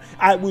pain.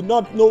 I will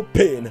not know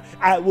pain.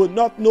 I will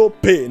not know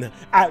pain.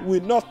 I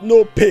will not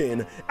know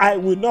pain. I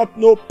will not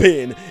know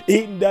pain.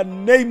 In the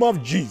name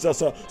of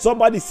Jesus.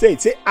 Somebody say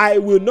it. Say, I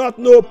will not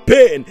know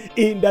pain.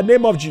 In the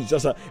name of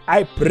Jesus.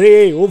 I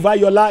pray over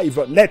your life.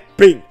 Let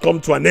pain come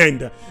to an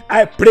end.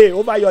 I pray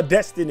over your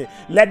destiny.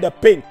 Let the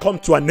pain come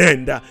to an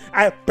end.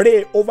 I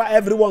pray over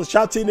everyone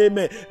shouting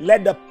amen.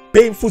 Let the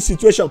painful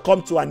situation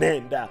come to an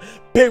end.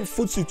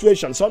 Painful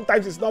situation.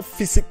 Sometimes it's not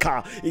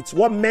physical. It's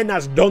what man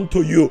has done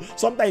to you.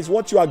 Sometimes it's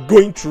what you are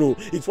going through.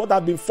 It's what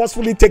has been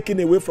forcefully taken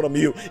away from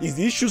you. It's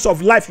the issues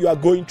of life you are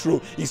going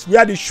through. It's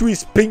where the shoe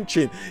is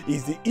pinching.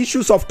 It's the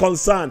issues of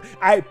concern.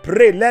 I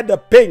pray, let the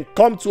pain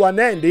come to an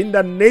end in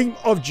the name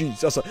of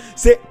Jesus.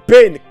 Say,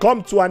 pain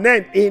come to an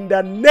end in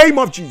the name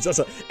of Jesus.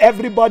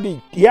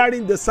 Everybody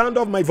hearing the sound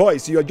of my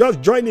voice, you're just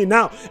joining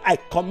now. I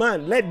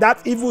command, let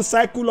that evil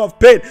cycle of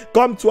pain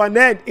come to an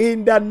end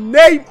in the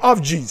name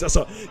of Jesus.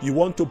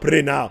 You want to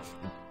pray now.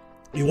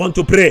 You want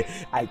to pray.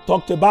 I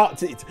talked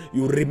about it.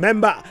 You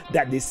remember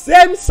that the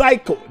same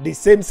cycle,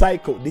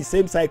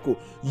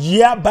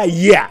 year by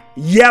year,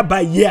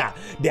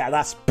 there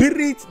are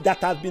spirits that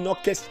have been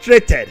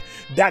orchestrated,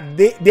 that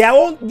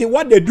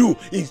what they do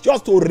is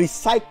just to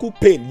recycle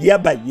pain year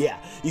by year.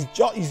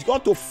 It's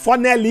got to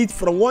funnel it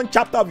from one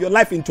chapter of your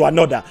life into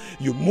another.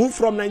 You move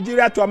from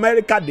Nigeria to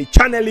America, they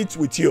channel it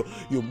with you.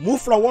 You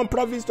move from one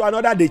province to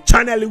another, they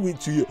channel it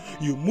with you.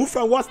 You move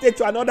from one state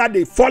to another,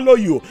 they follow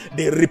you.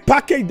 They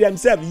repackage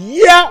themselves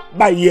year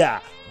by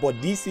year. But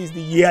this is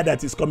the year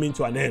that is coming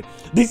to an end.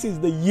 This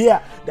is the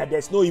year that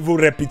there's no evil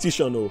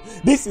repetition. Oh,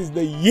 this is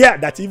the year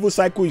that evil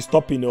cycle is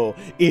stopping. Oh,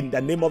 in the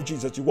name of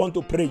Jesus, you want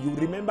to pray. You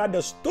remember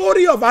the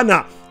story of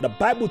Anna. The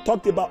Bible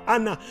talked about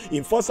Anna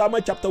in 1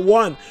 Samuel chapter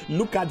 1.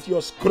 Look at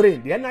your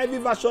screen. The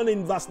NIV version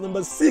in verse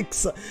number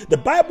 6. The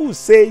Bible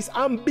says,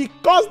 and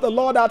because the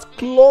Lord has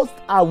closed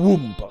her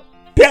womb.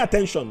 Pay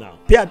attention now.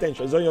 Pay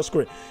attention. It's on your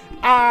screen.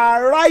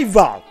 Her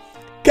rival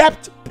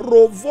kept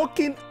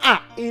provoking her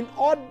in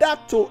order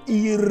to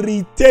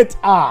irritate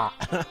her.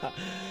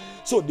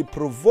 So the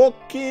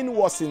provoking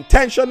was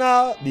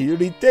intentional, the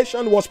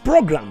irritation was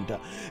programmed.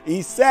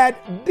 He said,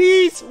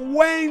 this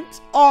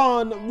went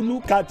on.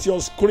 Look at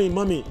your screen,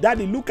 mommy.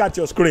 Daddy, look at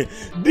your screen.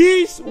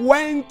 This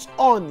went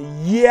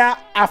on year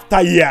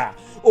after year.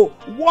 Oh,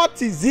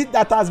 what is it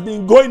that has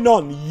been going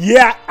on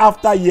year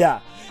after year?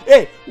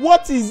 Hey,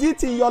 what is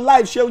it in your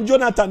life, Sheon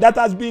Jonathan, that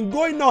has been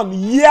going on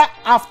year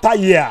after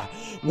year?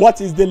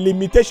 What is the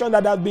limitation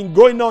that has been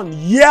going on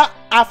year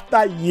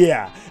after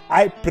year?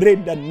 I pray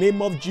in the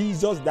name of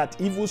Jesus that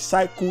evil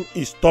cycle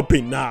is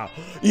stopping now.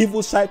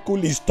 Evil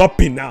cycle is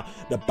stopping now.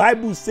 The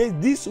Bible says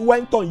this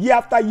went on year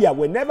after year.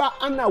 Whenever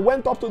Anna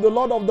went up to the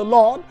Lord of the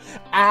Lord,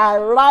 a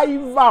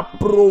rival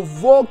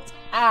provoked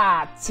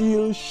her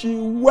till she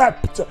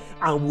wept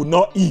and would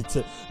not eat.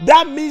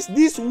 That means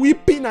this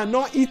weeping and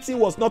not eating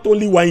was not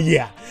only 1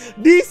 year.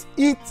 This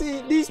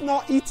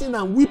not eating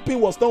and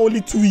weeping was not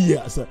only 2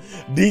 years.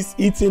 This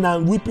eating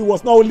and weeping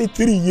was not only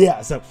 3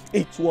 years.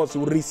 It was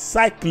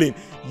recycling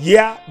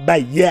year by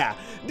year.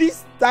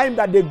 This time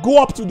that they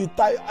go up to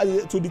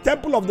the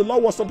temple of the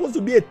Lord was supposed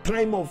to be a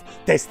time of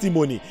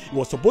testimony. It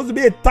was supposed to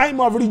be a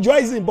time of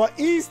rejoicing, but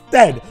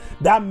instead,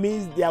 that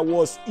means there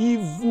was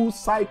evil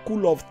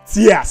cycle of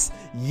tears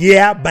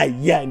year by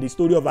year in the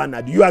story of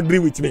Anna. Do you agree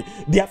with me?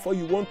 Therefore,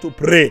 you want to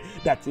pray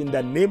that in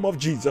the name of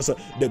Jesus,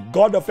 the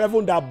God of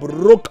heaven that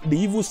broke the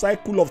evil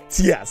cycle of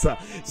tears,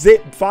 say,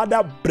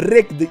 Father,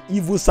 break the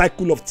evil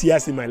cycle of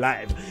tears in my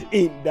life.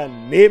 In the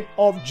name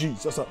of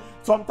Jesus.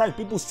 Sometimes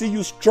people see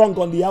you strong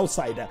on the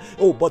outside.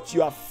 Oh, but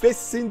you are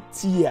facing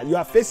tears. You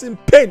are facing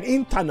pain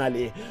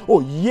internally. Oh,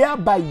 year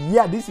by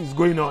year, this is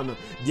going on.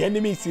 The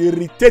enemy is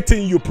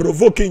irritating you,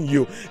 provoking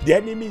you. The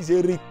enemy is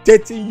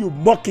irritating you,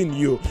 mocking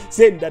you.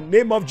 Say, in the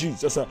name of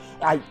Jesus,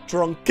 I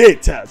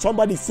truncate.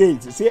 Somebody say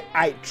it. Say,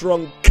 I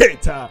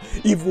truncate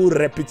evil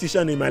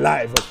repetition in my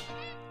life.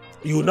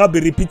 You will not be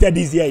repeated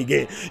this year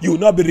again. You will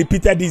not be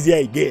repeated this year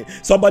again.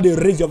 Somebody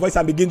raise your voice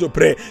and begin to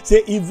pray.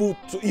 Say evil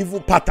to evil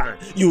pattern.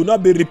 You will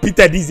not be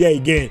repeated this year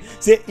again.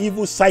 Say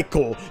evil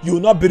cycle. You will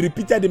not be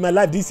repeated in my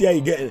life this year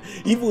again.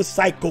 Evil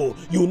cycle.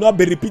 You will not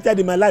be repeated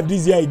in my life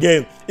this year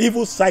again.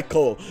 Evil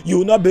cycle. You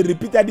will not be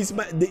repeated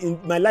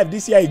in my life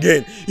this year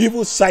again.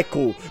 Evil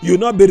cycle. You will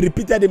not be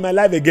repeated in my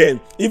life again.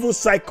 Evil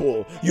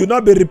cycle. You will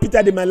not be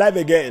repeated in my life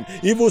again.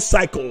 Evil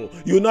cycle.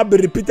 You will not be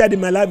repeated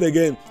in my life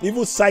again.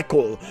 Evil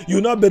cycle. You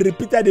will not be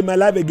repeated in my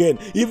life again.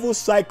 Evil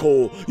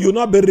cycle. You will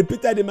not be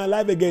repeated in my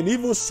life again.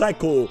 Evil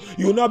cycle.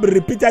 You will not be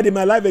repeated in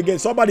my life again.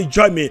 Somebody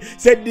join me.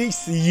 Say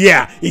this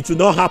year it will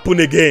not happen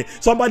again.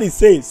 Somebody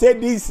say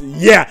this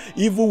year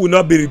evil will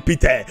not be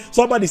repeated.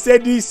 Somebody say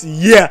this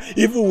year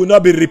evil will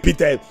not be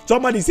repeated.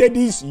 Somebody say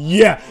this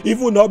year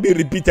evil will not be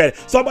repeated.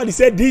 Somebody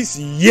say this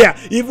year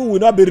evil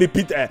will not be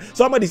repeated.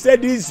 Somebody say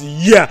this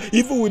year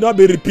evil will not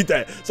be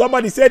repeated.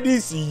 Somebody say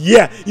this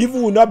year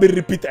evil will not be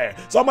repeated.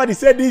 Somebody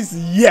say this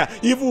year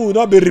evil will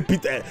not be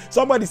repeated.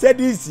 Somebody said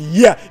this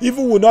year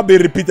evil will not be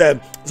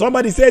repeated.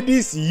 Somebody said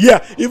this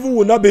year evil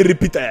will not be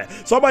repeated.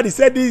 Somebody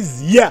said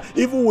this year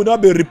evil will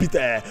not be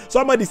repeated.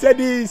 Somebody said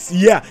this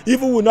year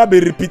evil will not be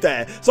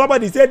repeated.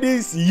 Somebody said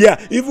this year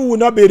evil will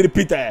not be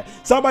repeated.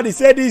 Somebody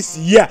said this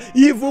year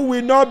evil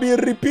will not be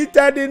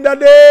repeated in the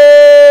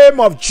name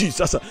of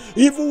Jesus.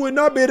 Evil will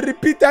not be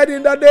repeated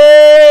in the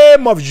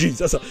name of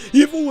Jesus.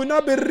 Evil will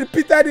not be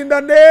repeated in the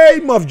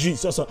name of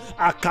Jesus.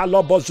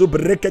 Akalobozu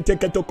brekete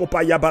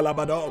ketokopaya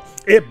balabado.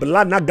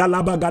 Eblana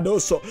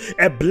galabagadoso.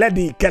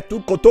 Ebledi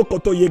ketukoto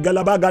koto ye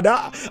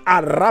galabagada.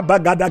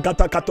 Arabagada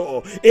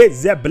gatakato.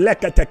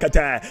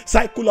 Ezebleketekete.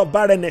 Cycle of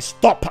barrenness,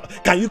 stop.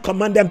 Can you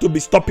command them to be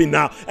stopping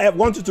now? I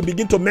want you to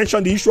begin to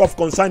mention the issue of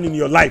concern in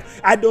your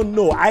life. I don't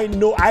know. I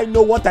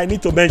know what I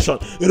need to mention.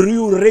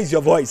 You raise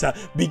your voice.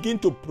 Begin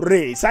to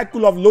pray.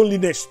 Cycle of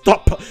loneliness,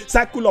 stop.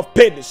 Cycle of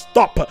pain,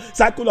 stop.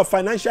 Cycle of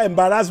financial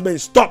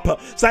embarrassment, stop.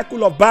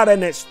 Cycle of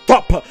barrenness,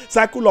 stop.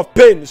 Cycle of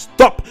pain,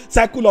 stop.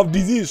 Cycle of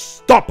disease,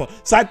 stop.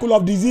 Cycle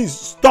of disease,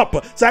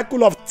 stop.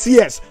 Cycle of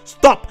tears,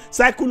 stop.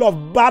 Cycle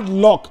of bad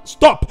luck,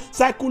 stop.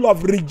 Cycle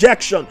of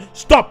rejection,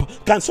 stop.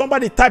 Can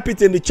somebody type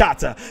it in the chat?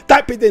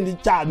 Type it in the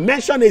chat.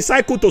 Mention a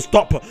cycle to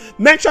stop.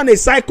 Mention a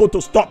cycle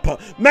to stop.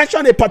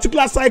 Mention a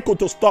particular cycle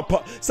to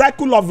stop.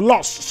 Cycle of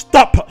loss,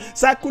 stop.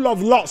 Cycle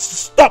of loss,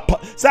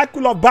 stop.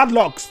 Cycle of bad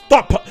luck,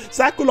 stop.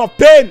 Cycle of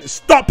pain,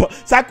 stop.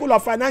 Cycle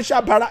of financial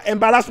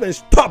embarrassment,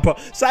 stop.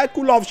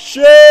 Cycle of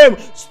shame,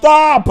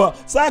 stop.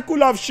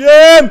 Cycle of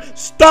shame,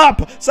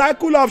 stop.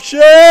 Cycle of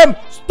shame,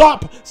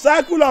 stop.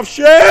 Cycle of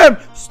shame,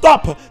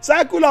 stop.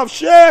 Cycle of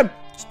shame,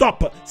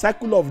 stop.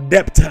 Cycle of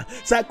debt.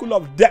 Cycle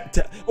of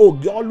debt. Oh,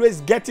 you're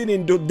always getting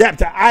into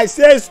debt. I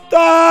say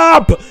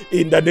stop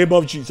in the name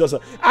of Jesus.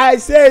 I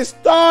say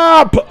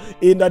stop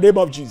in the name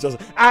of Jesus.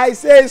 I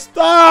say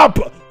stop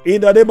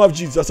in the name of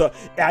Jesus.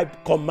 I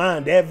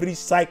command every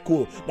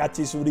cycle that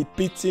is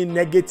repeating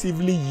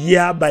negatively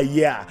year by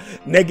year,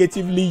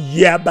 negatively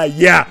year by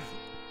year,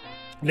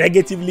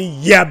 negatively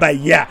year by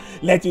year,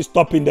 let it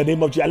stop in the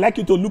name of Jesus. I'd like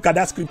you to look at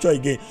that scripture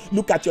again.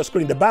 Look at your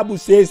screen. The Bible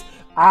says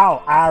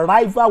our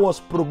rival was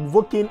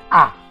provoking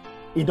her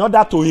in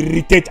order to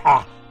irritate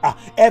her.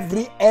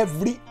 Every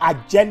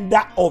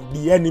agenda of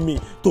the enemy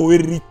to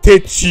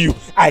irritate you,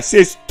 I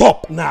say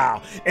stop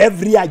now.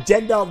 Every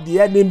agenda of the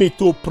enemy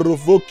to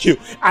provoke you,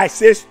 I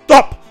say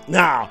stop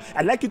now.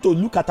 I'd like you to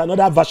look at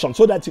another version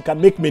so that you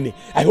can make meaning.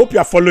 I hope you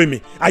are following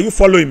me. Are you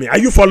following me? Are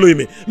you following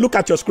me? Look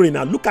at your screen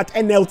now. Look at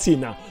NLT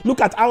now.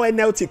 Look at how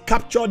NLT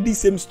captured the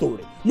same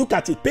story. Look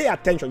at it. Pay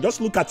attention.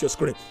 Just look at your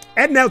screen.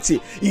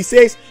 NLT, he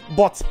says,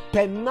 but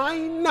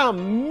Penina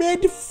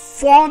made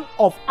fun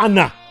of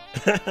Anna.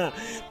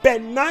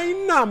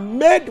 Penina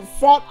made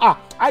fun.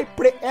 I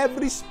pray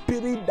every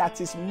spirit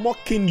that is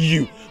mocking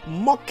you,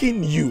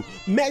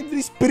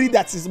 every spirit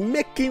that is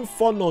making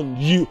fun on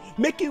you,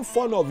 making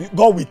fun of you,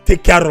 God will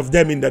take care of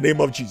them in the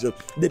name of Jesus.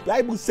 The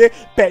Bible says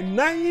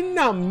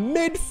Penina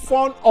made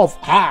fun of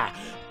her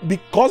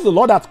because the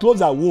Lord has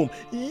closed her womb.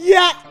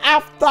 Year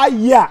after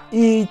year,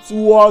 it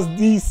was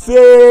the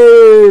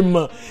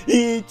same.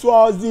 It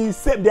was the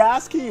same. They're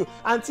asking you,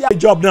 Auntie, a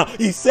job now.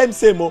 It's same.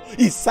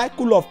 It's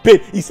cycle of pain.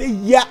 He said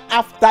year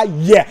after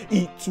year,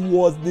 it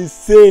was the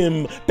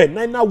same.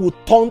 Penina will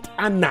taunt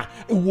Anna.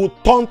 It will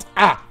taunt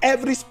her.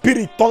 Every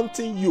spirit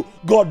taunting you,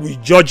 God will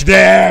judge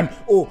them.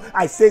 Oh,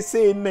 I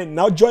say amen.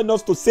 Now join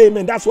us to say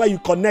amen. That's why you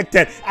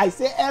connected. I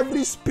say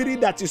every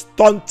spirit that is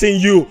taunting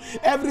you,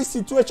 every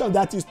situation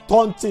that is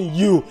taunting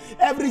you,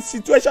 every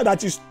situation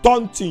that is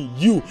taunting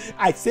you,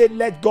 I say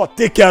let God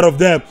take care of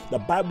them. The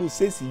Bible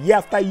says year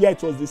after year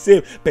it was the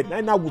same.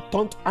 Penina would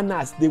taunt Anna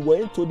as they were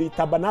into the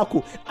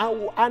tabernacle,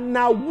 and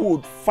Anna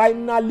would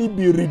finally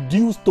be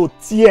reduced to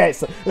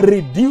tears,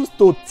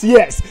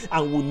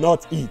 and would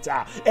not eat.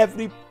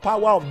 Every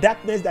power of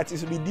darkness that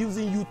is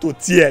reducing you to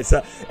tears,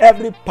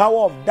 every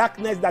power of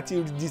darkness that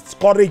is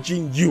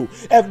discouraging you,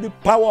 every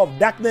power of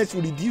darkness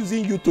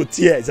reducing you to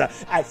tears,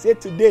 I say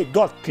today,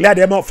 God clear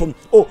them off.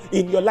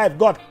 In your life,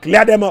 God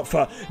clear them off.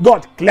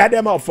 God clear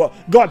them off.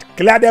 God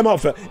clear them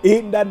off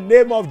in the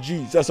name of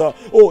Jesus.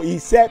 He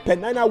said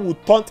Penina will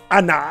taunt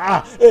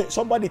Anna.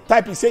 Somebody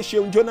type, he said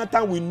Sheun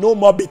Jonathan will no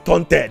more be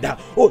taunted.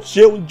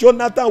 Sheun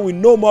Jonathan will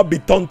no more be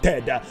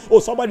taunted.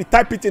 Somebody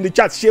type it in the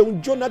chat.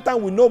 Sheun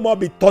Jonathan will no more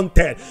be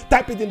taunted.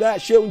 Type it in there.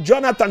 Sheun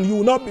Jonathan, you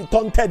will not be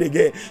taunted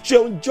again.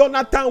 Sheun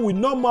Jonathan will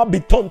no more be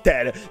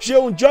taunted.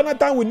 Sheun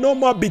Jonathan will no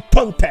more be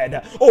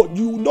taunted.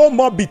 You will no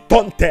more be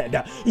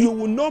taunted. You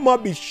will no more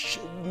be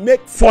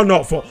make fun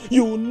of.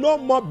 You will no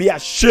more be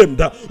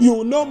ashamed. You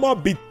will no more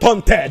be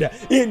taunted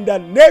in the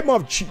name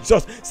of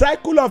Jesus.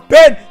 Cycle of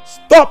pain,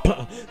 stop.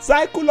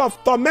 Cycle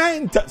of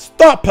torment,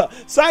 stop.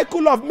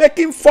 Cycle of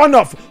making fun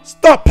of,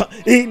 stop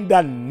in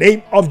the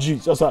name of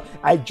Jesus.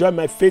 I join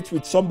my faith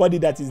with somebody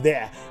that is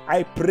there.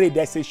 I pray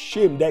there's a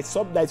shame, there's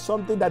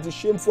something that is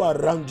shameful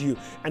around you,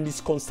 and it's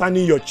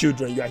concerning your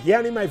children. You are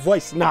hearing my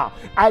voice now.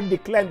 I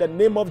declare in the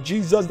name of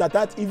Jesus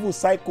that evil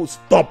cycle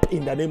stop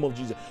in the name of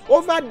Jesus.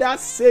 Over that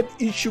same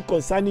issue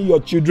concerning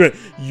your children,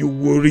 you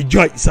will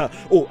rejoice.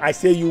 I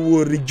say you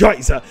will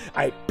rejoice.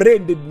 I pray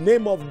in the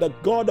name of the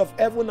God of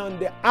heaven and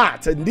the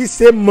earth, in this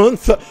same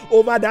month,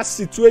 over that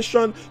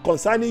situation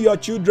concerning your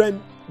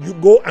children, you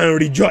go and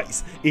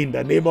rejoice in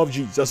the name of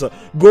Jesus.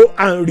 Go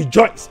and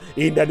rejoice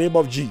in the name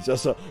of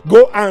Jesus.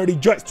 Go and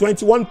rejoice.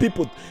 21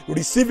 people,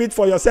 receive it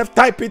for yourself.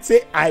 Type it,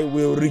 say, I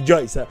will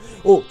rejoice.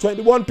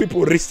 21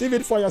 people, receive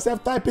it for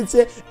yourself. Type it,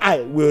 say,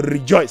 I will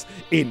rejoice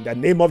in the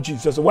name of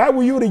Jesus. Why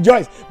will you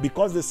rejoice?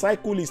 Because the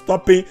cycle is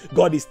stopping.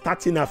 God is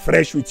starting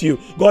afresh with you.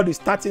 God is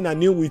starting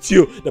anew with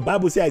you. The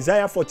Bible says,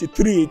 Isaiah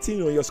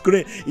 43:18 on your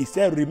screen. He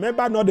said,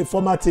 remember not the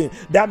former thing.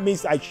 That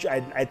means I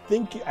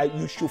think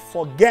you should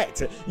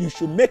forget. You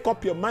should make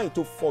up your mind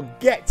to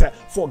forget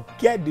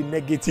the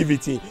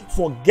negativity,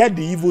 forget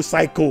the evil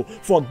cycle,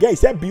 forget. He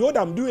said, behold,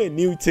 I'm doing a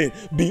new thing.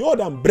 Behold,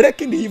 I'm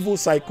breaking the evil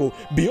cycle.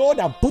 Behold,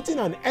 I'm putting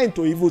an end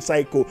to evil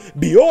cycle.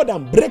 Behold,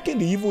 I'm breaking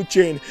the evil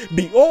chain.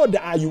 Behold,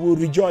 you will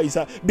rejoice.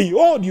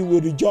 Behold, you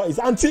will rejoice.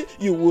 Auntie,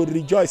 you will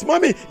rejoice.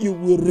 Mommy, you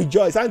will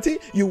rejoice. Auntie,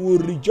 you will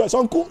rejoice.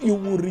 Uncle, you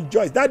will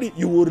rejoice. Daddy,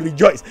 you will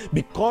rejoice.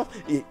 Because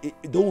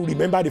don't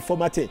remember the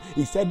former thing.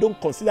 He said, don't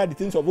consider the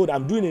things of old.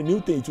 I'm doing a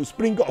new thing to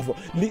spring off.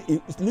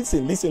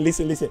 Listen.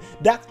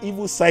 That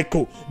evil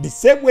cycle, the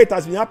same way it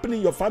has been happening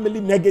in your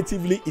family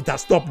negatively, it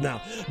has stopped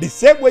now. The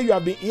same way you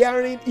have been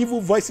hearing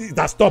evil voices, it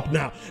has stopped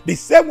now. The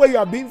same way you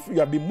have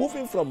been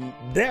moving from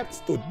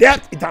depth to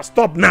depth, it has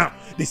stopped now.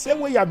 The same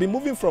way you have been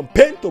moving from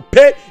pain to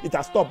pain, it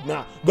has stopped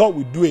now. God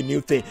will do a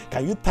new thing.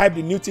 Can you type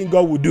the new thing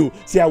God will do?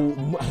 See, I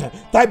will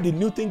type the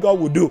new thing God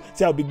will do.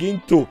 See, I'll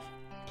begin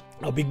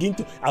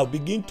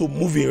to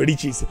move in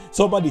riches.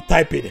 Somebody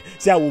type it.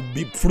 Say, I will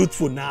be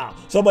fruitful now.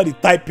 Somebody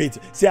type it.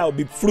 Say, I will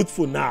be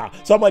fruitful now.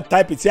 Somebody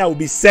type it. Say, I will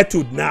be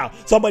settled now.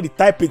 Somebody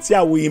type it. Say,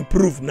 I will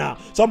improve now.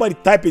 Somebody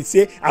type it.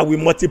 Say, I will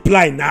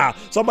multiply now.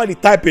 Somebody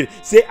type it.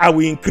 Say, I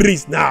will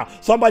increase now.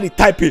 Somebody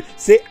type it.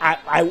 Say,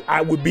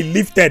 I will be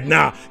lifted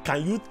now.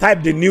 Can you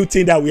type the new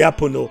thing that will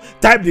happen? No.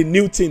 Type the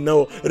new thing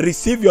now.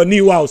 Receive your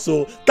new house.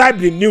 So type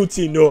the new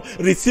thing now.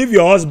 Receive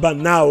your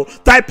husband now.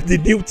 Type the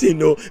new thing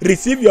now.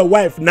 Receive your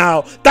wife now.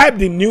 Type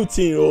the new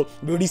thing, oh.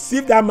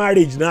 Receive that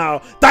marriage now.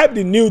 Type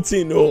the new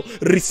thing, oh.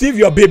 Receive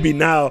your baby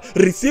now.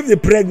 Receive the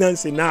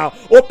pregnancy now.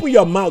 Open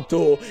your mouth,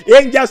 oh.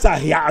 Angels are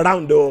here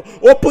around, oh.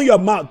 Open your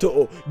mouth,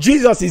 oh.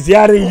 Jesus is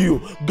hearing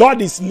you.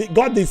 God is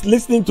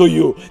listening to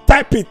you.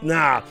 Type it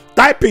now.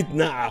 Type it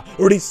now.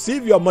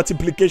 Receive your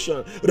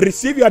multiplication.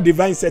 Receive your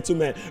divine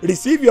settlement.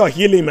 Receive your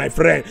healing, my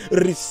friend.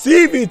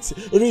 Receive it.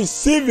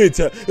 Receive it.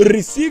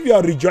 Receive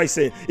your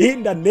rejoicing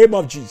in the name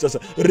of Jesus.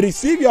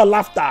 Receive your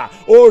laughter.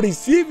 Oh,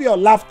 receive your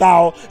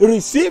laughter.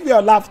 Receive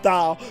your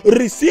laughter.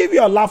 Receive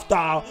your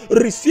laughter.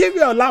 Receive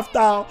your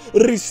laughter.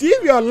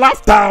 Receive your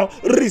laughter.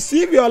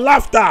 Receive your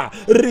laughter.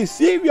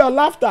 Receive your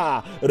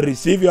laughter.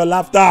 Receive your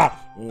laughter.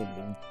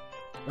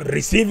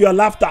 Receive your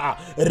laughter.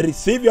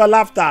 Receive your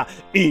laughter.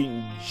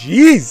 In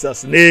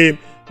Jesus' name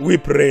we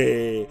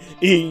pray.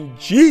 In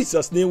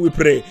Jesus' name we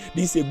pray.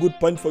 This is a good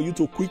point for you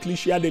to quickly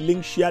share the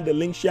link, share the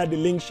link, share the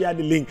link, share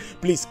the link.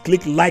 Please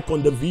click like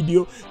on the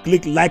video.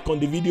 Click like on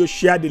the video,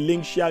 share the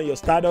link, share your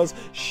status,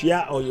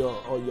 share on your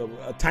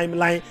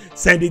timeline,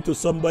 send it to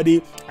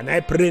somebody. And I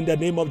pray in the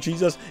name of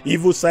Jesus,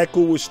 evil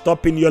cycle will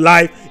stop in your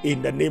life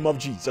in the name of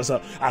Jesus.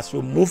 As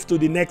we move to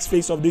the next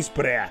phase of this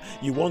prayer,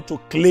 you want to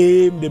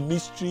claim the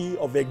mystery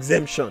of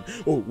exemption.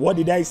 Oh, what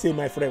did I say,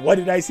 my friend? What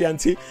did I say,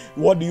 auntie?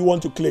 What do you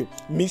want to claim?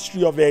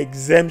 Mystery of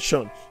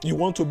exemption. You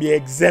want to be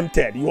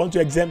exempted. You want to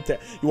exempted.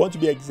 You want to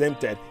be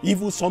exempted.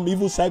 Some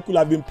evil cycle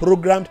have been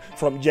programmed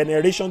from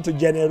generation to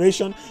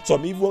generation.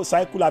 Some evil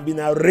cycle have been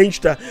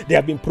arranged. They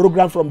have been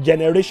programmed from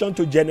generation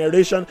to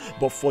generation.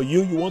 But for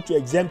you, you want to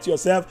exempt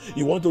yourself.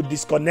 You want to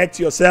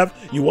disconnect yourself.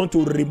 You want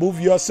to remove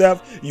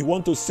yourself. You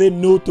want to say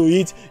no to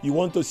it. You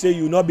want to say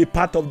you will not be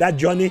part of that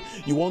journey.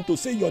 You want to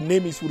say your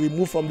name is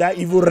removed from that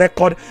evil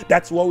record.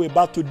 That's what we're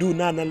about to do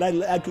now. And I'd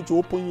like you to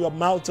open your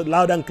mouth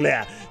loud and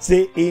clear.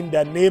 Say, in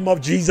the name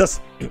of Jesus,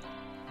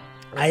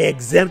 I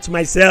exempt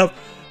myself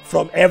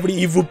from every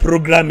evil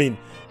programming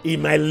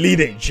in my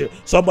lineage.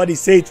 Somebody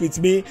say it with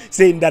me.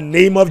 Say, in the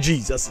name of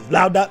Jesus.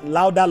 Louder,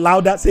 louder,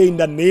 louder. Say, in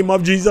the name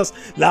of Jesus.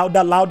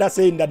 Louder, louder.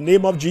 Say, in the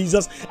name of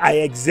Jesus, I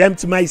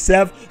exempt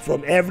myself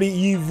from every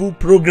evil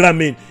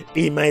programming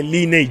in my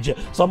lineage.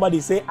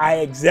 Somebody say, I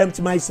exempt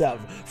myself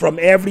from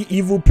every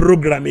evil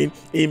programming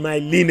in my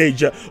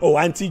lineage. Oh,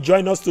 auntie,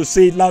 join us to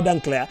say it loud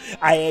and clear.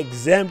 I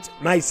exempt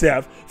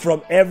myself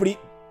from every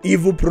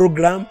evil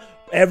program,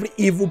 every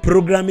evil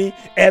programming,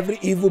 every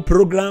evil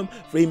program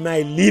in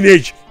my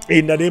lineage.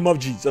 In the name of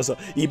Jesus.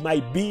 It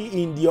might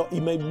be in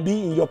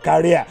your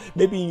career,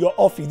 maybe in your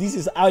office. This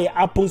is how it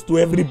happens to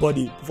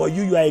everybody. For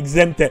you, you are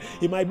exempted.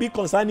 It might be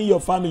concerning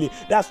your family.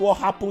 That's what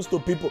happens to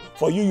people.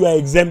 For you, you are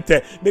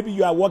exempted. Maybe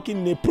you are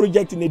working in a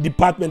project in a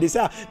department. They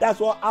say,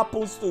 that's what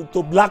happens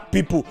to black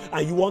people,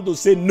 and you want to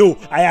say, no,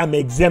 I am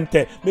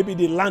exempted. Maybe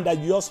the land that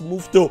you just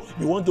moved to,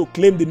 you want to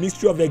claim the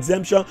mystery of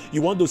exemption.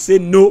 You want to say,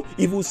 no,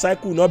 evil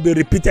cycle will not be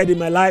repeated in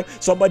my life.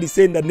 Somebody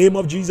say, in the name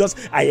of Jesus,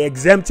 I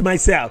exempt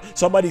myself.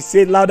 Somebody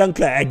say loud and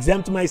clear,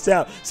 exempt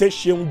myself. Say,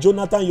 Sheung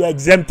Jonathan, you are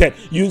exempted.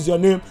 Use your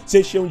name.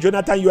 Say, Sheung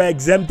Jonathan, you are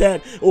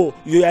exempted. Oh,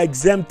 you are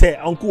exempted.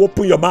 Uncle,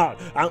 open your mouth.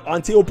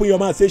 Auntie, open your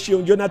mouth. Say,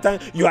 Sheung Jonathan,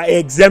 you are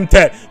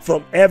exempted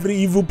from every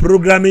evil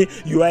programming.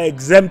 You are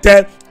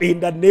exempted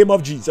in the name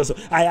of Jesus.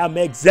 I am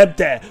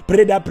exempted.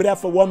 Pray that prayer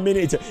for 1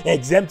 minute.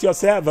 Exempt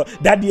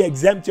yourself. Daddy,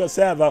 exempt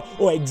yourself.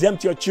 Oh,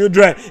 exempt your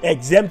children.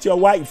 Exempt your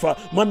wife.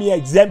 Mommy,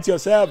 exempt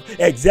yourself.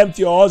 Exempt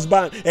your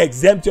husband.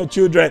 Exempt your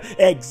children.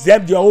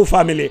 Exempt your whole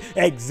family.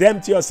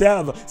 Exempt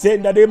yourself. Say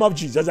in the name of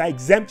Jesus, I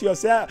exempt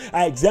yourself.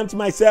 I exempt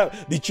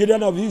myself. The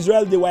children of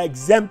Israel, they were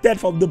exempted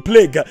from the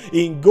plague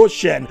in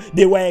Goshen.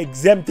 They were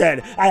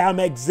exempted. I am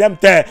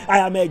exempted. I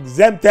am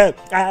exempted.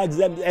 I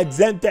am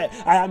exempted.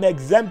 I am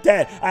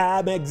exempted. I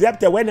am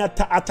exempted. When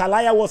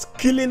Athaliah was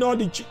killing all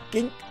the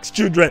king's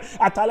children,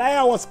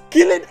 Athaliah was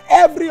killing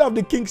every of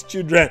the king's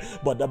children.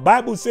 But the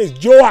Bible says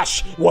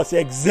Joash was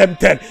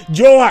exempted.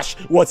 Joash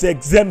was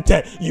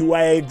exempted. You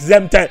are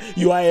exempted.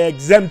 You are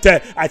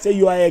exempted. I say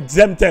you are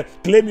exempted.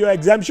 Claim your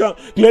exemption.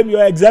 Claim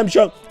your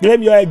exemption.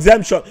 Claim your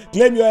exemption.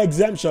 Claim your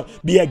exemption.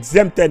 Be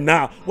exempted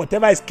now.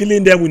 Whatever is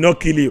killing them will not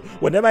kill you.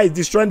 Whatever is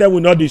destroying them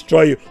will not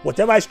destroy you.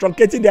 Whatever is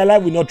truncating their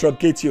life will not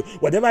truncate you.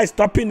 Whatever is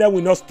stopping them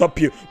will not stop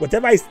you.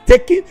 Whatever is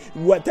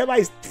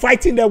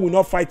fighting them will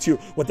not fight you.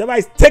 Whatever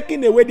is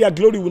taking away their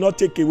glory will not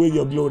take away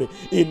your glory.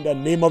 In the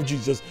name of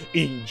Jesus.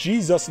 In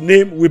Jesus'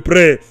 name we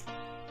pray.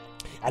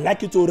 I'd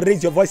like you to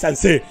raise your voice and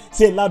say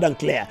loud and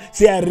clear.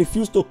 Say, I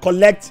refuse to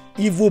collect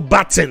evil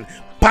baton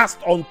passed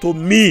unto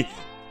me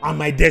and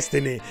my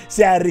destiny.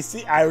 Say, I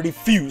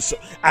refuse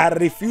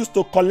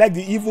to collect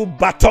the evil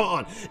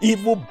baton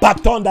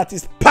that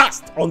is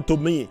passed unto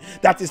me,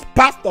 that is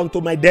passed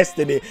unto my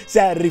destiny. Say,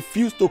 I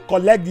refuse to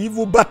collect the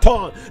evil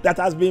baton that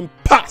has been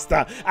passed.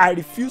 I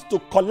refuse to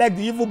collect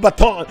the evil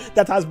baton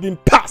that has been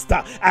passed.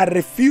 I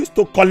refuse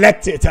to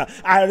collect it.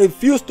 I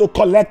refuse to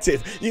collect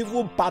it.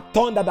 Evil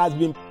baton that has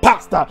been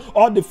passed.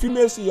 All the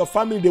females in your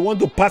family, they want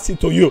to pass it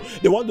to you.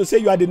 They want to say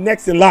you are the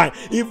next in line.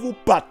 Evil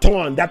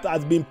baton that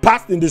has been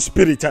passed in the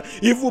spirit.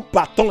 Evil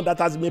baton that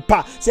has been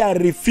passed. Say, I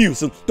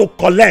refuse to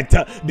collect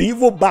the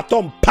evil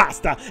baton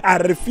passed. I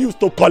refuse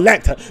to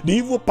collect the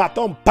evil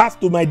baton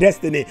passed to my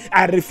destiny.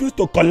 I refuse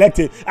to collect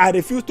it. I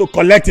refuse to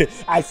collect it.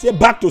 I say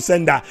back to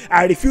sender.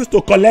 I refuse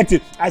to collect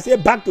it. I say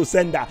back to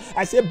sender.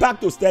 I say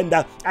back to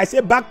sender. I say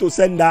back to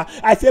sender.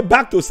 I say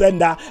back to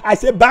sender. I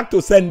say back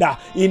to sender.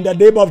 In the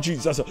name of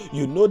Jesus.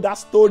 You know that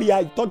story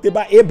I talked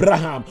about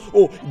Abraham.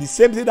 Oh, the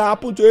same thing that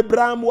happened to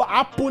Abraham will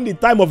happen in the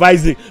time of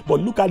Isaac.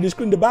 But look at the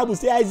screen. The Bible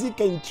says Isaac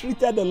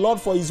entreated the Lord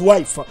for his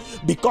wife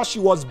because she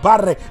was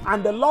barren,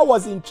 and the Lord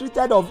was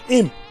entreated of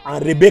him,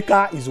 and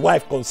Rebekah, his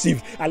wife,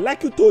 conceived. I'd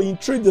like you to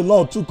entreat the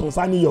Lord too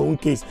concerning your own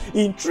case.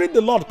 Entreat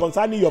the Lord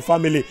concerning your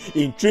family.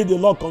 Entreat the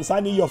Lord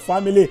concerning your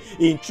family.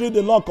 Entreat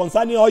the Lord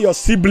concerning all your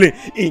siblings.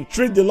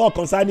 Entreat the Lord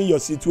concerning your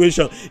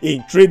situation.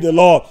 Entreat the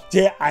Lord.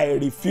 Say, I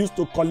refuse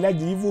to collect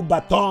the evil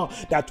baton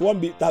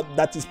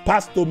that is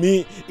passed to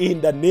me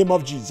in the name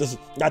of Jesus.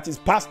 That is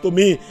passed to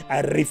me.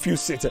 I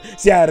refuse it.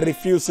 Say, I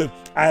refuse it.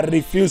 I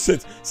refuse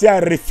it. Say, I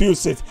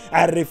refuse it.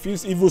 I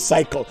refuse evil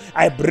cycle.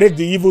 I break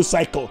the evil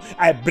cycle.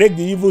 I break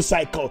the evil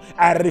cycle.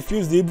 I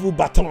refuse the evil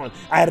baton.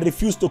 I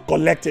refuse to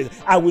collect it.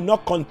 I will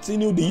not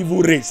continue the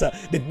evil race.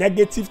 The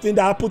negative thing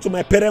that happened to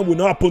my parents will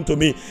not happen to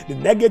me. The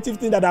negative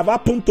thing that have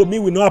happened to me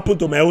will not happen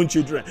to my own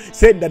children.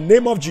 Say in the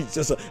name of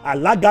Jesus.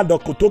 Alaga do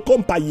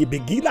kotokompa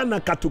yibegila na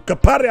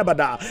katukapare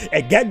bada.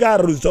 Egega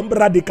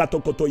ruzombra di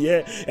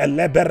katokotoye.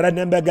 Elebere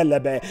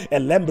nembegelebe.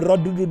 Elembro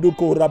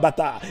dududuko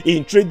rabata.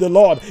 Entreat the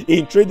Lord.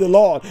 Entreat the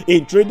Lord.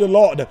 Entreat the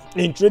Lord.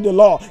 Entreat the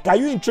Lord. Can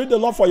you entreat the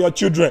Lord for your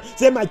children?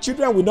 Say, my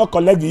children will not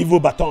collect the evil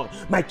baton.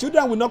 My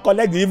children will not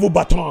collect the evil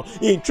baton.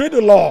 Entreat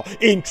the Lord.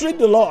 Entreat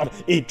the Lord.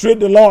 Entreat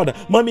the Lord.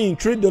 Mommy,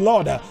 entreat the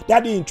Lord.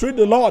 Daddy, entreat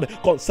the Lord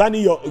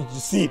concerning your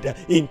seed.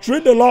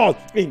 Entreat the Lord.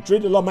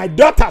 Entreat the Lord. My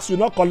daughters will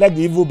not collect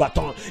the evil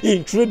baton.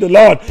 Entreat the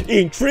Lord.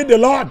 Entreat the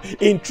Lord.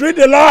 Entreat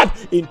the Lord.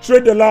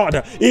 Entreat the Lord.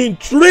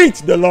 Entreat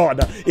the Lord.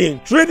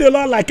 Entreat the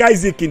Lord like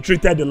Isaac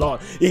entreated the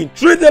Lord.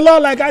 Entreat the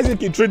Lord like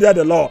Isaac entreated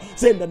the Lord.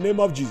 Say in the name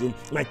of Jesus,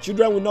 my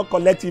children will not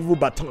collect evil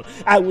baton.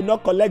 I will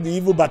not collect the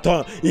evil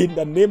baton. In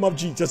the name of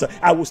Jesus,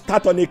 I will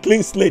start on a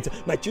clean slate.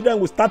 My children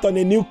will start on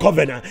a new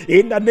covenant.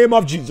 In the name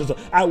of Jesus,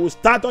 I will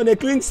start on a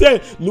clean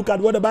slate. Look at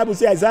what the Bible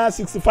says, Isaiah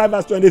 65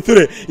 verse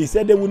 23. He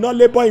said they will not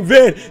labor in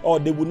vain, or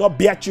they will not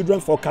bear children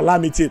for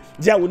calamity.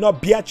 They will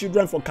not bear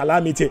children for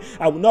calamity.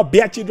 I will not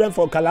bear children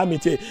for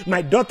calamity.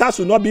 My daughters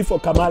will not be for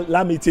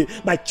calamity.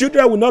 My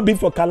children will not be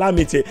for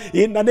calamity.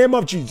 In the name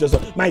of Jesus,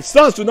 my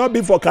sons will not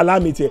be for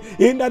calamity.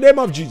 In the name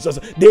of Jesus,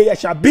 they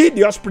shall be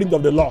the offspring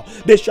of the Lord.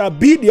 They shall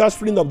be the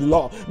offspring of the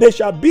Lord. They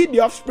shall be the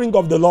offspring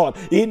of the Lord.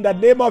 In the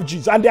name of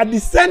Jesus, and their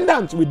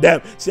descendants with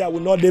them. Say, I will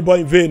not labor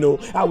in vain. Oh,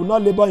 I will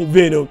not labor in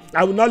vain. Oh,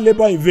 I will not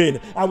labor in vain.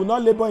 I will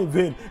not labor in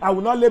vain. I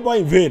will not labor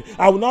in vain.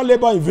 I will not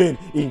labor in vain.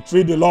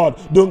 Entreat the Lord.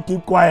 Don't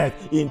keep quiet.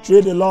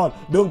 Entreat the Lord.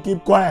 Don't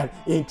keep quiet.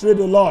 Entreat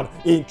the Lord.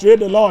 Entreat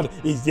the Lord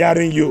is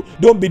hearing you.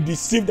 Don't be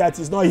deceived that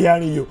He's not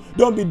hearing you.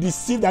 Don't be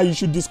deceived that you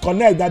should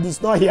disconnect that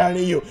He's not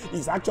hearing you.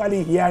 He's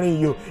actually hearing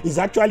you. He's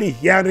actually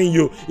hearing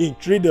you.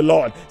 Entreat the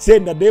Lord. Say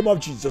in the name of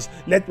Jesus,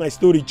 let my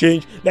story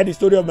change. Let the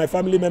story of my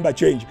family member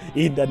change.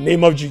 In the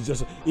name of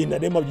Jesus. In the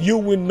name of, you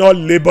will not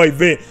labor in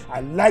vain.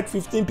 I'd like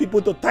 15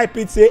 people to type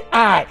it. Say,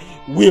 I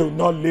will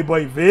not labor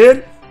in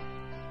vain.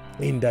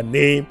 In the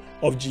name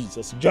of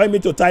Jesus. Join me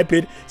to type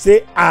it.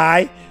 Say,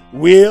 I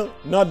will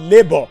not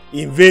labor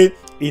in vain.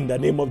 in the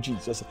name of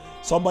Jesus.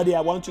 Somebody, I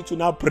want you to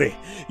now pray.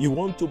 You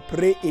want to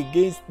pray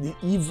against the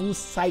evil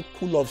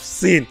cycle of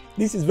sin.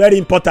 This is very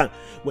important.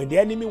 When the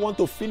enemy wants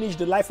to finish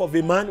the life of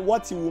a man,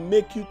 what he will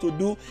make you to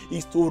do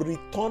is to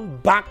return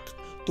back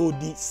to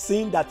the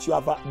sin that you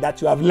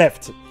have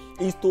left.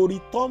 Is to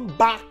return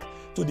back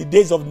to the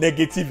days of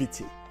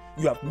negativity.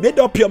 You have made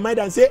up your mind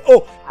and say,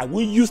 oh, I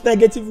won't use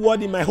negative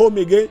word in my home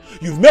again.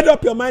 You've made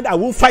up your mind, I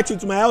won't fight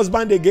with my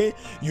husband again.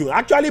 You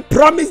actually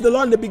promised the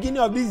Lord in the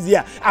beginning of this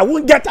year, I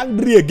won't get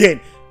angry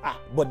again.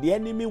 But the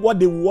enemy, what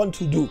they want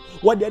to do,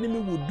 what the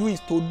enemy will do is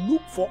to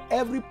look for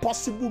every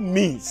possible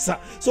means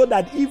so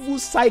that evil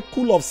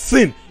cycle of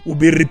sin will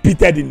be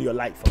repeated in your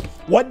life.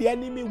 What the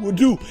enemy will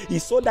do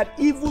is so that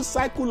evil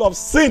cycle of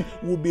sin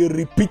will be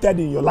repeated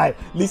in your life.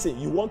 Listen,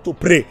 you want to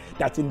pray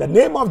that in the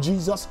name of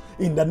Jesus,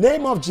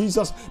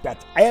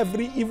 that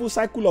every evil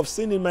cycle of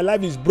sin in my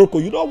life is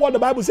broken. You know what the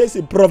Bible says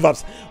in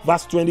Proverbs,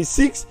 chapter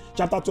 26,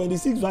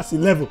 verse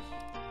 11.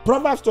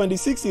 Proverbs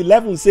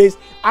 26:11 says,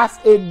 as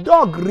a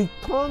dog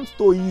returns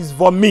to his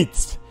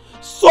vomit,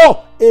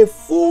 so a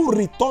fool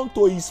returns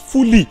to his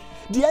folly.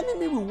 The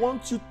enemy will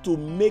want you to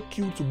make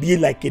you to be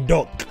like a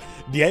dog.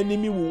 The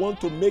enemy will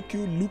want to make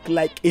you look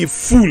like a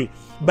fool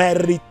by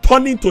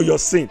returning to your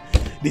sin.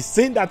 The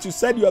sin that you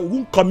said you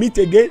won't commit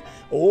again,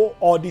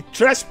 or the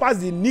trespass,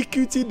 the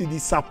iniquity, the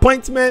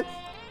disappointment,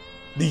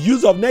 the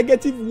use of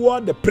negative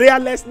word, the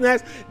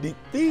prayerlessness, the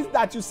things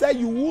that you said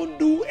you won't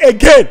do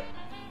again.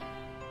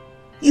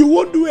 You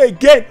won't do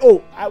again.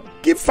 Oh, I'll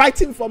keep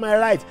fighting for my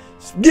rights.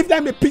 Give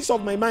them a piece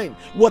of my mind.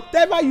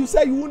 Whatever you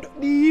say you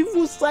won't, the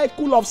evil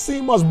cycle of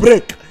sin must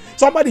break.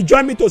 Somebody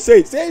join me to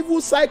say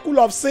evil cycle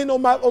of sin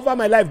over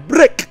my life,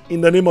 break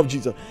in the name of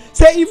Jesus.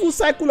 Say evil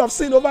cycle of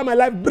sin over my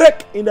life,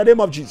 break in the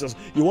name of Jesus.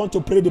 You want to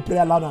pray the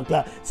prayer loud and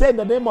clear. Say in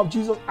the name of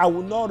Jesus, I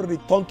will not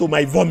return to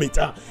my vomit.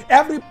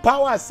 Every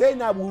power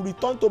saying I will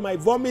return to my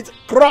vomit,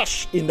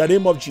 crush in the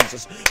name of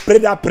Jesus. Pray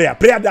that prayer,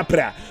 pray that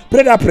prayer,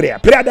 pray that prayer,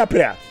 pray that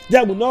prayer.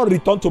 I will not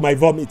return to my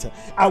vomit.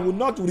 I will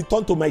not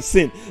return to my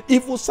sin.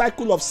 Evil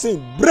cycle of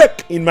sin,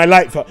 break in my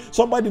life.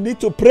 Somebody need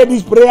to pray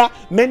this prayer.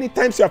 Many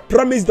times you have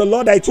promised the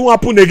Lord that it won't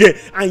happen again,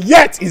 and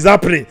yet it's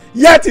happening.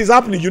 Yet it's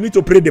happening. You need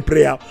to pray the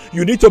prayer.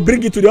 You need to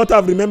bring it to the altar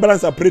of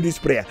remembrance and pray this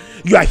prayer.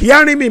 You are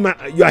hearing me,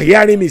 you are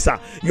hearing me, sir.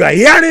 You are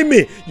hearing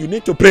me. You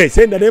need to pray.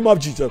 Say in the name of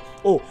Jesus,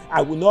 oh,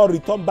 I will not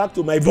return back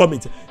to my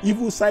vomit.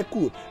 Evil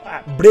cycle,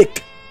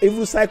 break.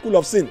 Evil cycle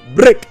of sin,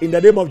 break in the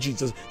name of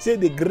Jesus. Say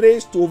the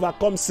grace to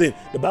overcome sin.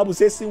 The Bible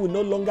says sin will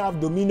no longer have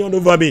dominion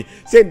over me.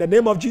 Say in the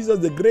name of Jesus,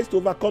 the grace to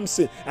overcome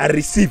sin, I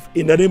receive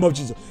in the name of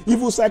Jesus.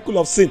 Evil cycle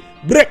of sin,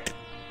 break.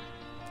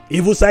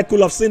 Evil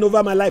cycle of sin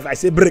over my life, I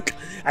say break.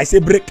 I say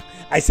break.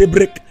 I say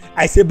break.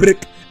 I say break.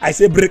 I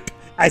say break.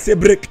 I say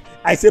break.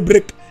 I say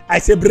break. I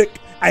say break.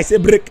 I say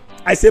break.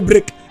 I say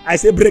break. I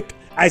say break.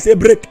 I say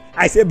break.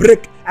 I say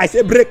break. I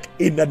say break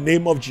in the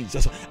name of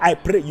Jesus. I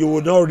pray you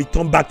will not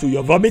return back to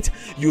your vomit.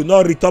 You will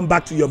not return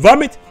back to your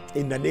vomit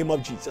in the name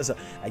of Jesus.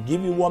 I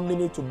give you 1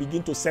 minute to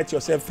begin to set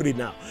yourself free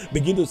now.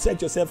 Begin to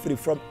set yourself free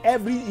from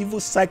every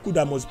evil cycle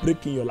that must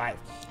break in your life.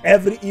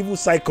 Every evil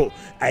cycle.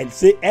 I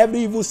say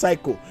every evil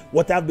cycle.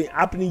 What have been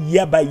happening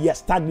year by year,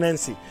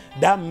 stagnancy.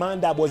 That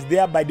man that was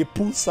there by the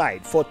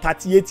poolside for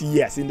 38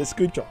 years in the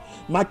scripture.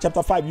 Mark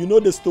chapter 5, you know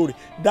the story.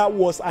 That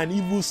was an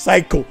evil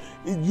cycle.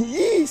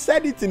 He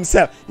said it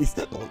himself. He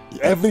said,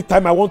 every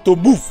time I want to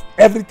move,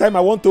 every time I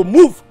want to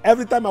move,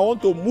 every time I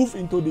want to move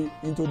into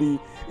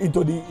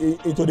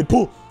the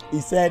pool,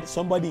 he said,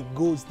 somebody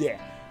goes there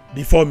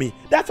before me.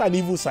 That's an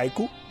evil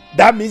cycle.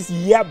 That means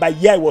year by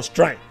year he was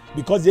trying.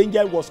 Because the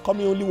angel was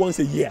coming only once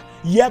a year.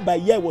 Year by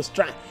year was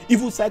trying.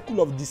 Evil cycle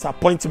of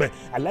disappointment.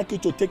 I'd like you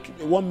to take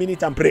 1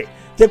 minute and pray.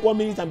 Take 1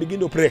 minute and begin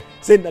to pray.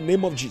 Say in the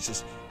name of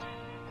Jesus.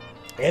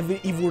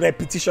 Every evil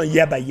repetition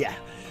year by year.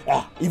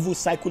 Evil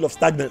cycle of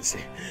stagnancy.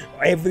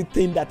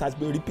 Everything that has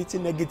been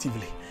repeating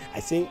negatively. I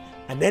say,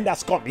 an end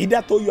has come.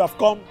 Either though you have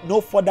come, no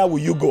further will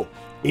you go.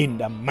 In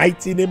the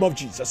mighty name of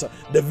Jesus.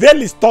 The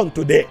veil is torn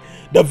today.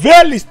 The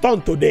veil is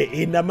torn today.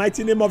 In the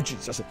mighty name of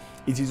Jesus.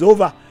 It is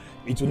over.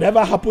 It will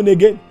never happen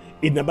again.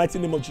 In the mighty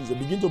name of Jesus.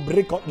 Begin to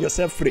break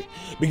yourself free.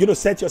 Begin to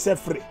set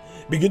yourself free.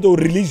 Begin to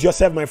release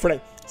yourself, my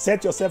friend.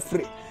 Set yourself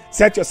free.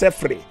 Set yourself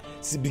free.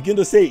 Begin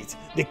to say it.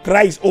 The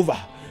cry is over.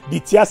 The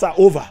tears are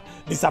over.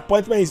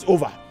 Disappointment is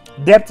over.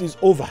 Debt is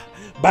over.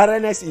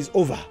 Barrenness is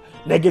over.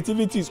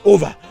 Negativity is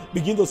over.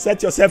 Begin to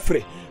set yourself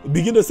free.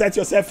 Begin to set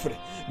yourself free.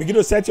 Begin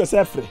to set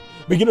yourself free.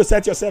 Begin to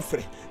set yourself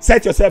free.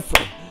 Set yourself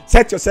free.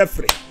 Set yourself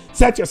free.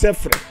 Set yourself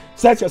free.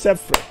 Set yourself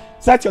free.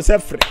 Set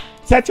yourself free.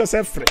 Set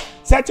yourself free.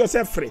 Set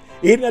yourself free.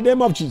 In the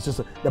name of Jesus.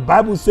 The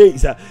Bible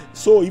says,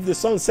 so if the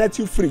Son sets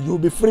you free, you will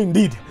be free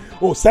indeed.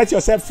 Oh, set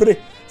yourself free.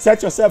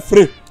 Set yourself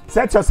free.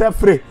 Set yourself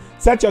free.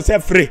 Set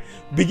yourself free.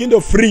 Begin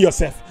to free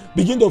yourself.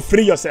 Begin to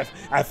free yourself.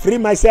 I free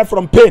myself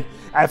from pain.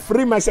 I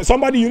free myself.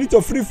 Somebody, you need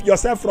to free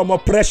yourself from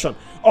oppression.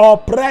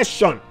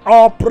 Oppression.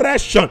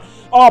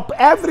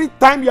 Every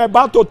time you're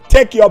about to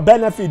take your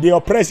benefit, they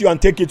oppress you and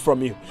take it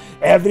from you.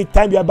 Every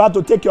time you're about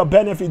to take your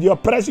benefit, they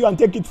oppress you and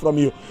take it from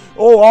you.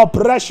 Oh,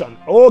 oppression.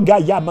 Oh,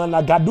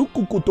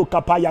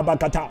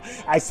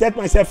 I set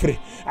myself free.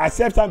 I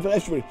set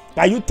myself free.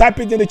 Can you type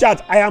it in the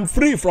chat? I am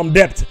free from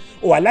debt.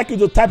 Oh, I'd like you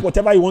to type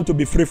whatever you want to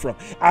be free from.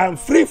 I am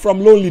free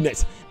from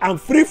loneliness. I'm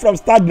free from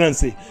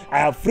stagnancy. I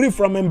am free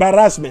from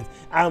embarrassment.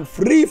 I'm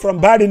free from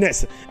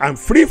barrenness. I'm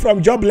free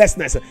from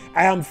joblessness.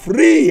 I am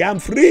free. I'm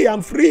free.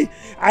 I'm free.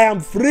 I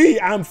am free.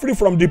 I'm free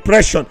from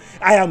depression.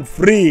 I am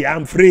free.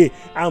 I'm free.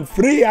 I'm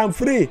free. I'm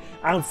free.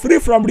 I'm free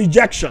from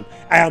rejection.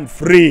 I am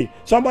free.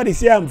 Somebody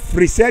say I'm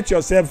free. Set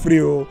yourself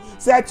free. Oh.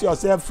 Set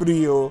yourself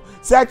free. Oh.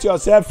 Set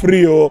yourself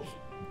free. Oh.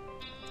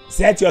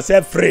 Set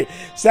yourself free.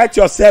 Set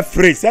yourself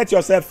free. Set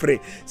yourself free.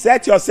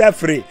 Set yourself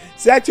free.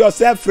 Set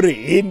yourself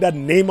free in the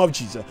name of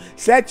Jesus.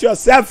 Set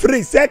yourself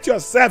free. Set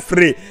yourself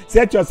free.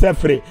 Set yourself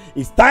free.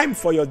 It's time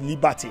for your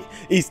liberty.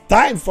 It's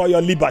time for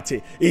your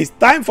liberty. It's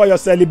time for your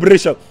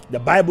celebration. The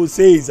Bible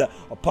says,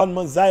 upon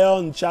Mount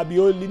Zion shall be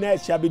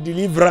holiness, shall be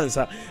deliverance,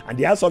 and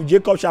the house of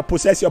Jacob shall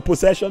possess your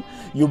possession.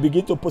 You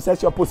begin to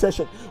possess your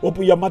possession.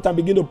 Open your mouth and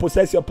begin to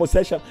possess your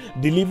possession.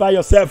 Deliver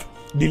yourself.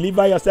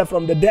 Deliver yourself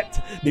from the debt.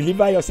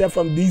 Deliver yourself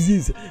from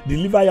disease.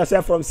 Deliver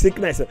yourself from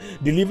sickness.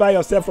 Deliver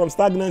yourself from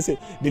stagnancy.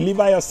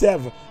 Deliver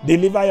yourself.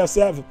 Deliver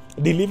yourself.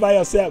 Deliver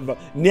yourself.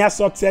 Near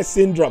success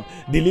syndrome.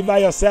 Deliver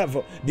yourself.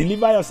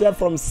 Deliver yourself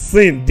from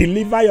sin.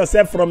 Deliver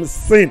yourself from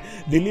sin.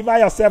 Deliver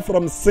yourself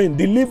from sin.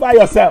 Deliver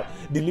yourself.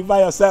 Deliver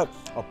yourself.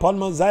 Upon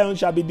Mount Zion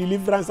shall be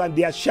deliverance, and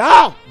there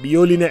shall be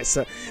holiness.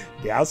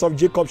 The house of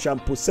Jacob shall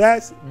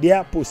possess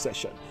their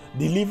possession.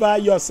 Deliver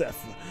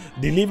yourself.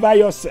 Deliver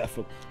yourself.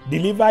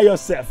 Deliver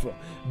yourself.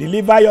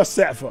 Deliver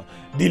yourself.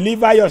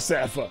 Deliver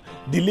yourself.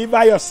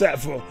 Deliver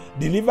yourself.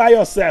 Deliver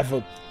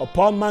yourself.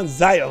 Upon Mount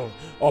Zion.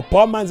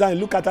 Upon Mount Zion.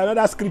 Look at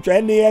another scripture,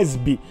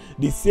 NASB.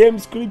 The same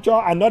scripture,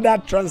 another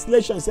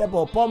translation says,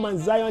 upon Mount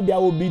Zion there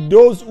will be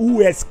those who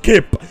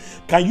escape.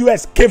 Can you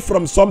escape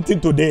from something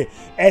today?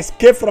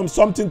 Escape from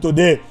something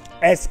today.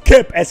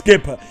 Escape. I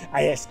escape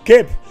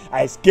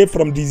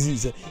from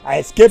disease. I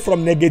escape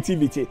from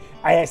negativity.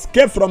 I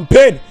escape from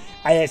pain.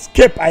 I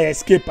escape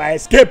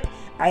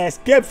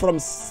from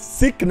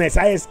sickness.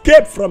 I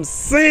escape from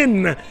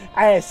sin.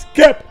 I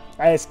escape.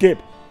 I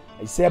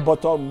said,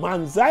 but on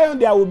Mount Zion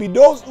there will be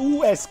those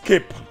who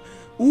escape,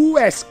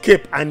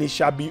 and it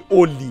shall be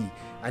holy.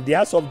 And the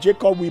house of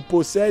Jacob will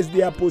possess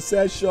their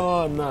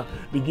possession.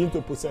 Begin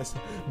to possess.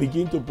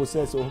 Begin to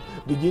possess. Oh.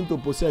 Begin to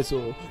possess.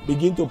 Oh.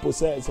 Begin to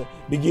possess.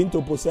 Begin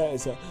to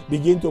possess.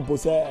 Begin to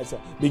possess.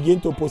 Begin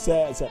to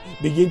possess.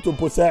 Begin to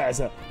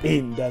possess.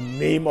 In the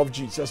name of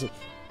Jesus.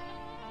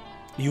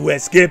 You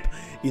escape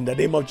in the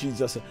name of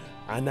Jesus.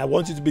 And I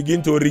want you to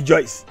begin to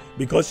rejoice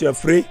because you're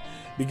free.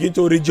 Begin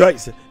to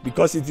rejoice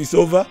because it is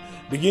over.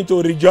 Begin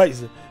to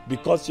rejoice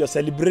because your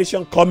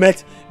celebration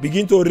cometh.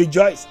 Begin to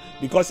rejoice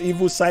because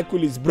evil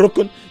cycle is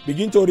broken.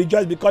 Begin to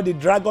rejoice because the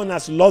dragon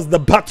has lost the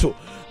battle.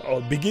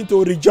 Or begin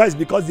to rejoice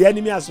because the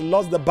enemy has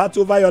lost the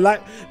battle over your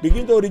life.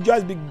 Begin to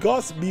rejoice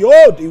because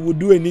behold, he will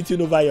do anything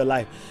over your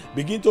life.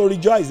 Begin to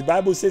rejoice. The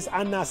Bible says,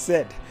 Anna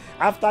said,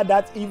 after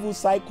that evil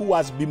cycle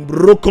has been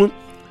broken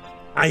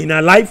in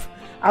her life,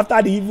 after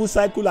the evil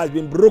cycle has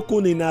been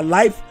broken in her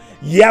life,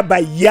 year by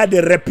year the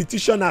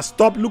repetition has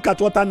stopped. Look at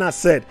what Anna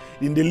said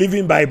in the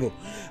Living Bible.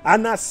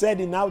 Anna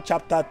said in now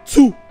chapter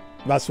 2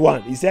 verse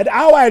 1, he said,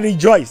 how I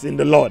rejoice in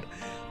the Lord.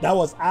 That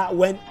was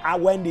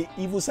when the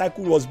evil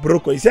cycle was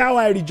broken. He said, how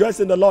I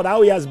rejoice in the Lord,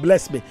 how he has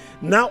blessed me.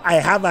 Now I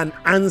have an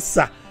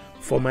answer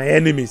for my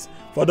enemies,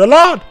 for the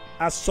Lord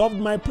has solved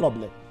my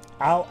problem.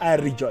 How I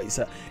rejoice.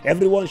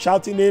 Everyone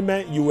shouting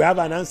amen. You will have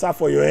an answer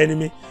for your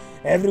enemy.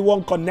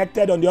 Everyone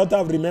connected on the altar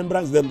of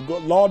remembrance, the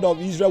Lord of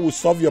Israel will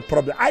solve your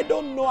problem. I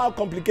don't know how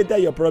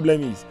complicated your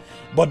problem is,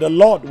 but the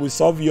Lord will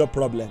solve your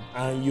problem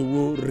and you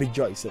will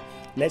rejoice.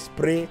 Let's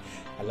pray.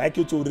 I'd like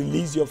you to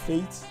release your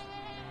faith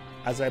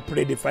as I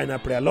pray the final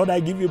prayer. Lord,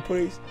 I give you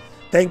praise.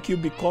 Thank you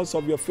because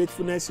of your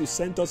faithfulness. You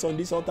sent us on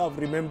this altar of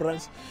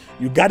remembrance.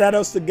 You gathered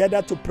us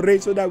together to pray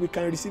so that we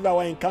can receive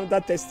our encounter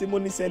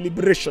testimony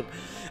celebration.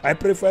 I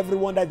pray for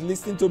everyone that's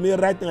listening to me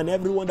right now and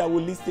everyone that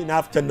will listen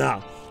after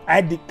now. I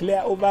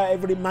declare over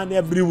every man,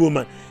 every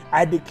woman,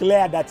 I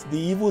declare that the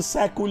evil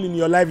cycle in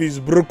your life is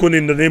broken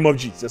in the name of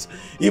Jesus.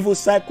 Evil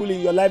cycle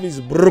in your life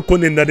is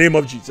broken in the name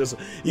of Jesus.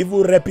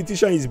 Evil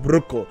repetition is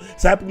broken.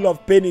 Cycle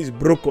of pain is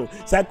broken.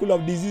 Cycle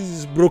of disease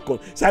is broken.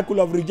 Cycle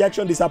of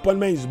rejection,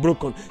 disappointment is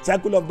broken.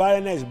 Cycle of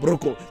barrenness is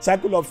broken.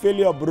 Cycle of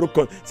failure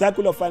broken.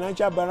 Cycle of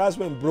financial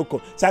embarrassment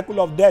broken. Cycle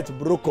of death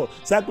broken.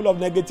 Cycle of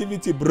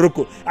negativity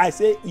broken. I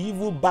say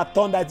evil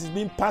baton that is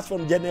being passed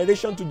from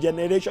generation to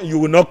generation, you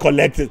will not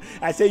collect it.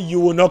 I say you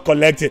will not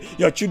collect it.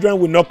 Your children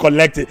will not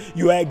collect it.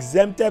 You are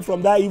exempted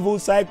from that evil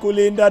cycle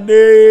in the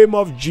name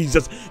of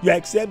Jesus. You are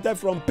exempted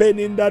from pain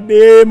in the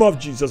name of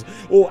Jesus.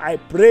 Oh, I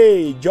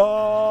pray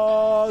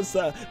just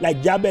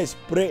like Jabez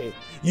prayed.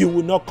 You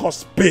will not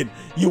cause pain.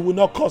 You will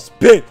not cause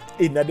pain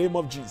in the name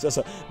of Jesus.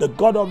 The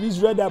God of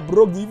Israel that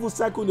broke the evil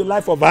cycle in the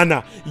life of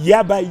Hannah.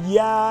 Year by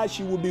year,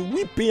 she will be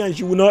weeping and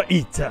she will not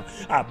eat.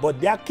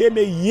 But there came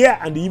a year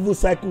and the evil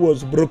cycle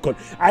was broken.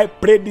 I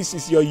pray this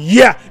is your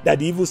year that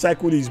the evil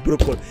cycle is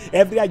broken.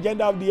 Every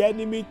agenda of the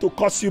enemy to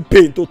cause you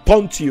pain, to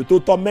taunt you, to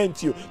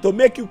torment you, to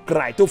make you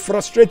cry, to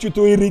frustrate you,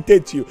 to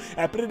irritate you.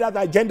 I pray that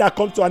agenda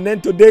comes to an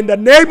end today in the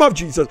name of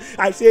Jesus.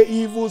 I say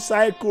evil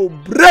cycle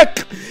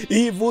break.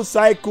 Evil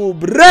cycle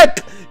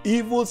break.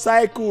 Evil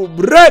cycle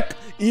break.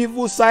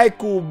 Evil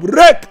cycle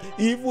break.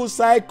 Evil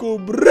cycle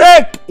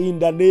break in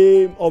the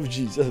name of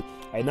Jesus.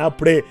 I now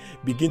pray,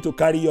 begin to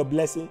carry your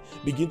blessing,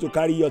 begin to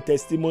carry your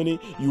testimony.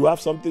 You have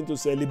something to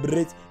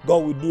celebrate.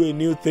 God will do a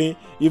new thing.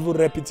 Evil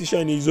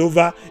repetition is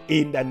over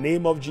in the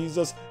name of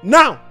Jesus.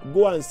 Now,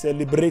 go and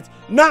celebrate.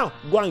 Now,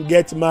 go and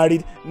get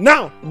married.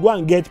 Now, go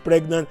and get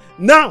pregnant.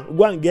 Now,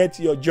 go and get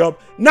your job.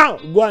 Now,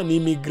 go and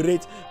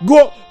immigrate.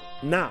 Go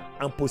now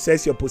and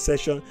possess your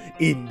possession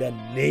in the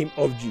name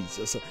of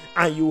Jesus.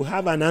 And you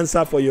have an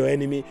answer for your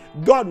enemy.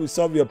 God will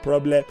solve your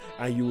problem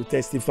and you will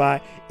testify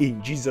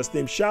in Jesus'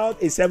 name.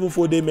 Shout a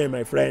sevenfold amen,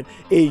 my friend.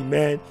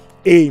 Amen.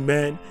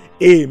 Amen.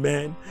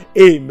 Amen.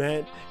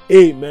 Amen.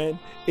 Amen.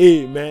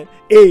 Amen.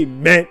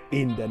 Amen.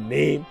 In the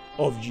name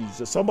of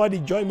Jesus. Somebody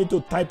join me to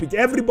type it.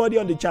 Everybody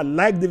on the chat,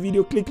 like the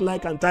video, click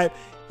like and type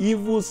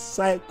evil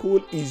cycle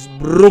is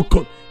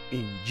broken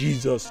in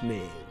Jesus'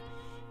 name.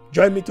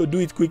 Join me to do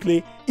it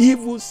quickly.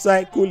 Evil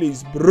cycle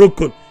is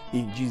broken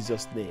in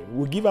Jesus' name.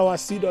 We'll give our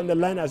seed on the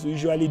line as we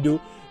usually do.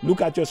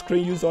 Look at your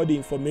screen. Use all the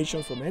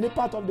information from any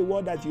part of the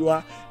world that you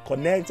are.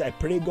 Connect. I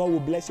pray God will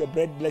bless your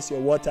bread, bless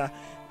your water,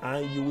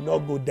 and you will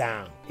not go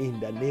down in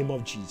the name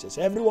of Jesus.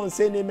 Everyone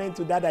saying amen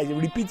to that. I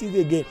repeat it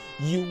again.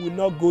 You will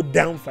not go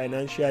down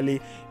financially.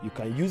 You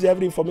can use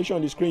every information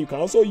on the screen. You can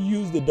also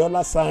use the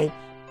 $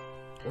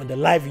 on the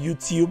live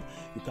YouTube.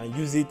 You can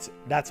use it.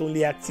 That's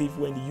only active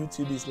when the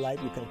YouTube is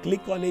live. You can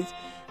click on it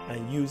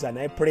and use. And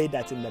I pray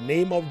that in the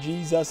name of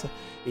Jesus,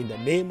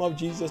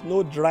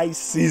 no dry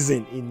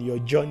season in your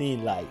journey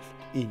in life.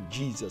 In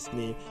Jesus'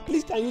 name.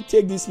 Please, can you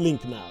take this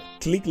link now?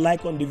 Click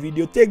like on the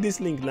video. Take this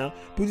link now.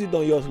 Put it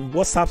on your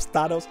WhatsApp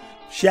status.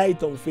 Share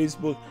it on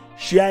Facebook.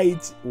 Share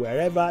it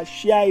wherever.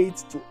 Share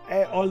it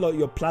to all of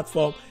your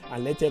platform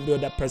and let every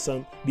other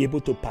person be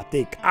able to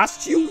partake.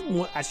 As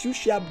you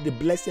share the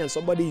blessing and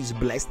somebody is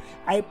blessed,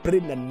 I pray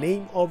in the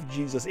name of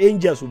Jesus,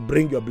 angels will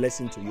bring your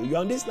blessing to you. You're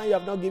on this line, you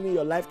have not given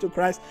your life to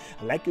Christ.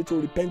 I'd like you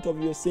to repent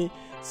of your sin.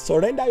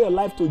 Surrender your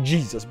life to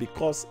Jesus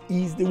because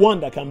He's the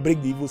one that can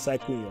break the evil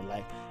cycle in your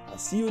life. I'll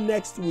see you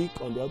next week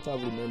on the altar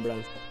of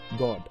remembrance.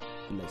 God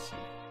bless you.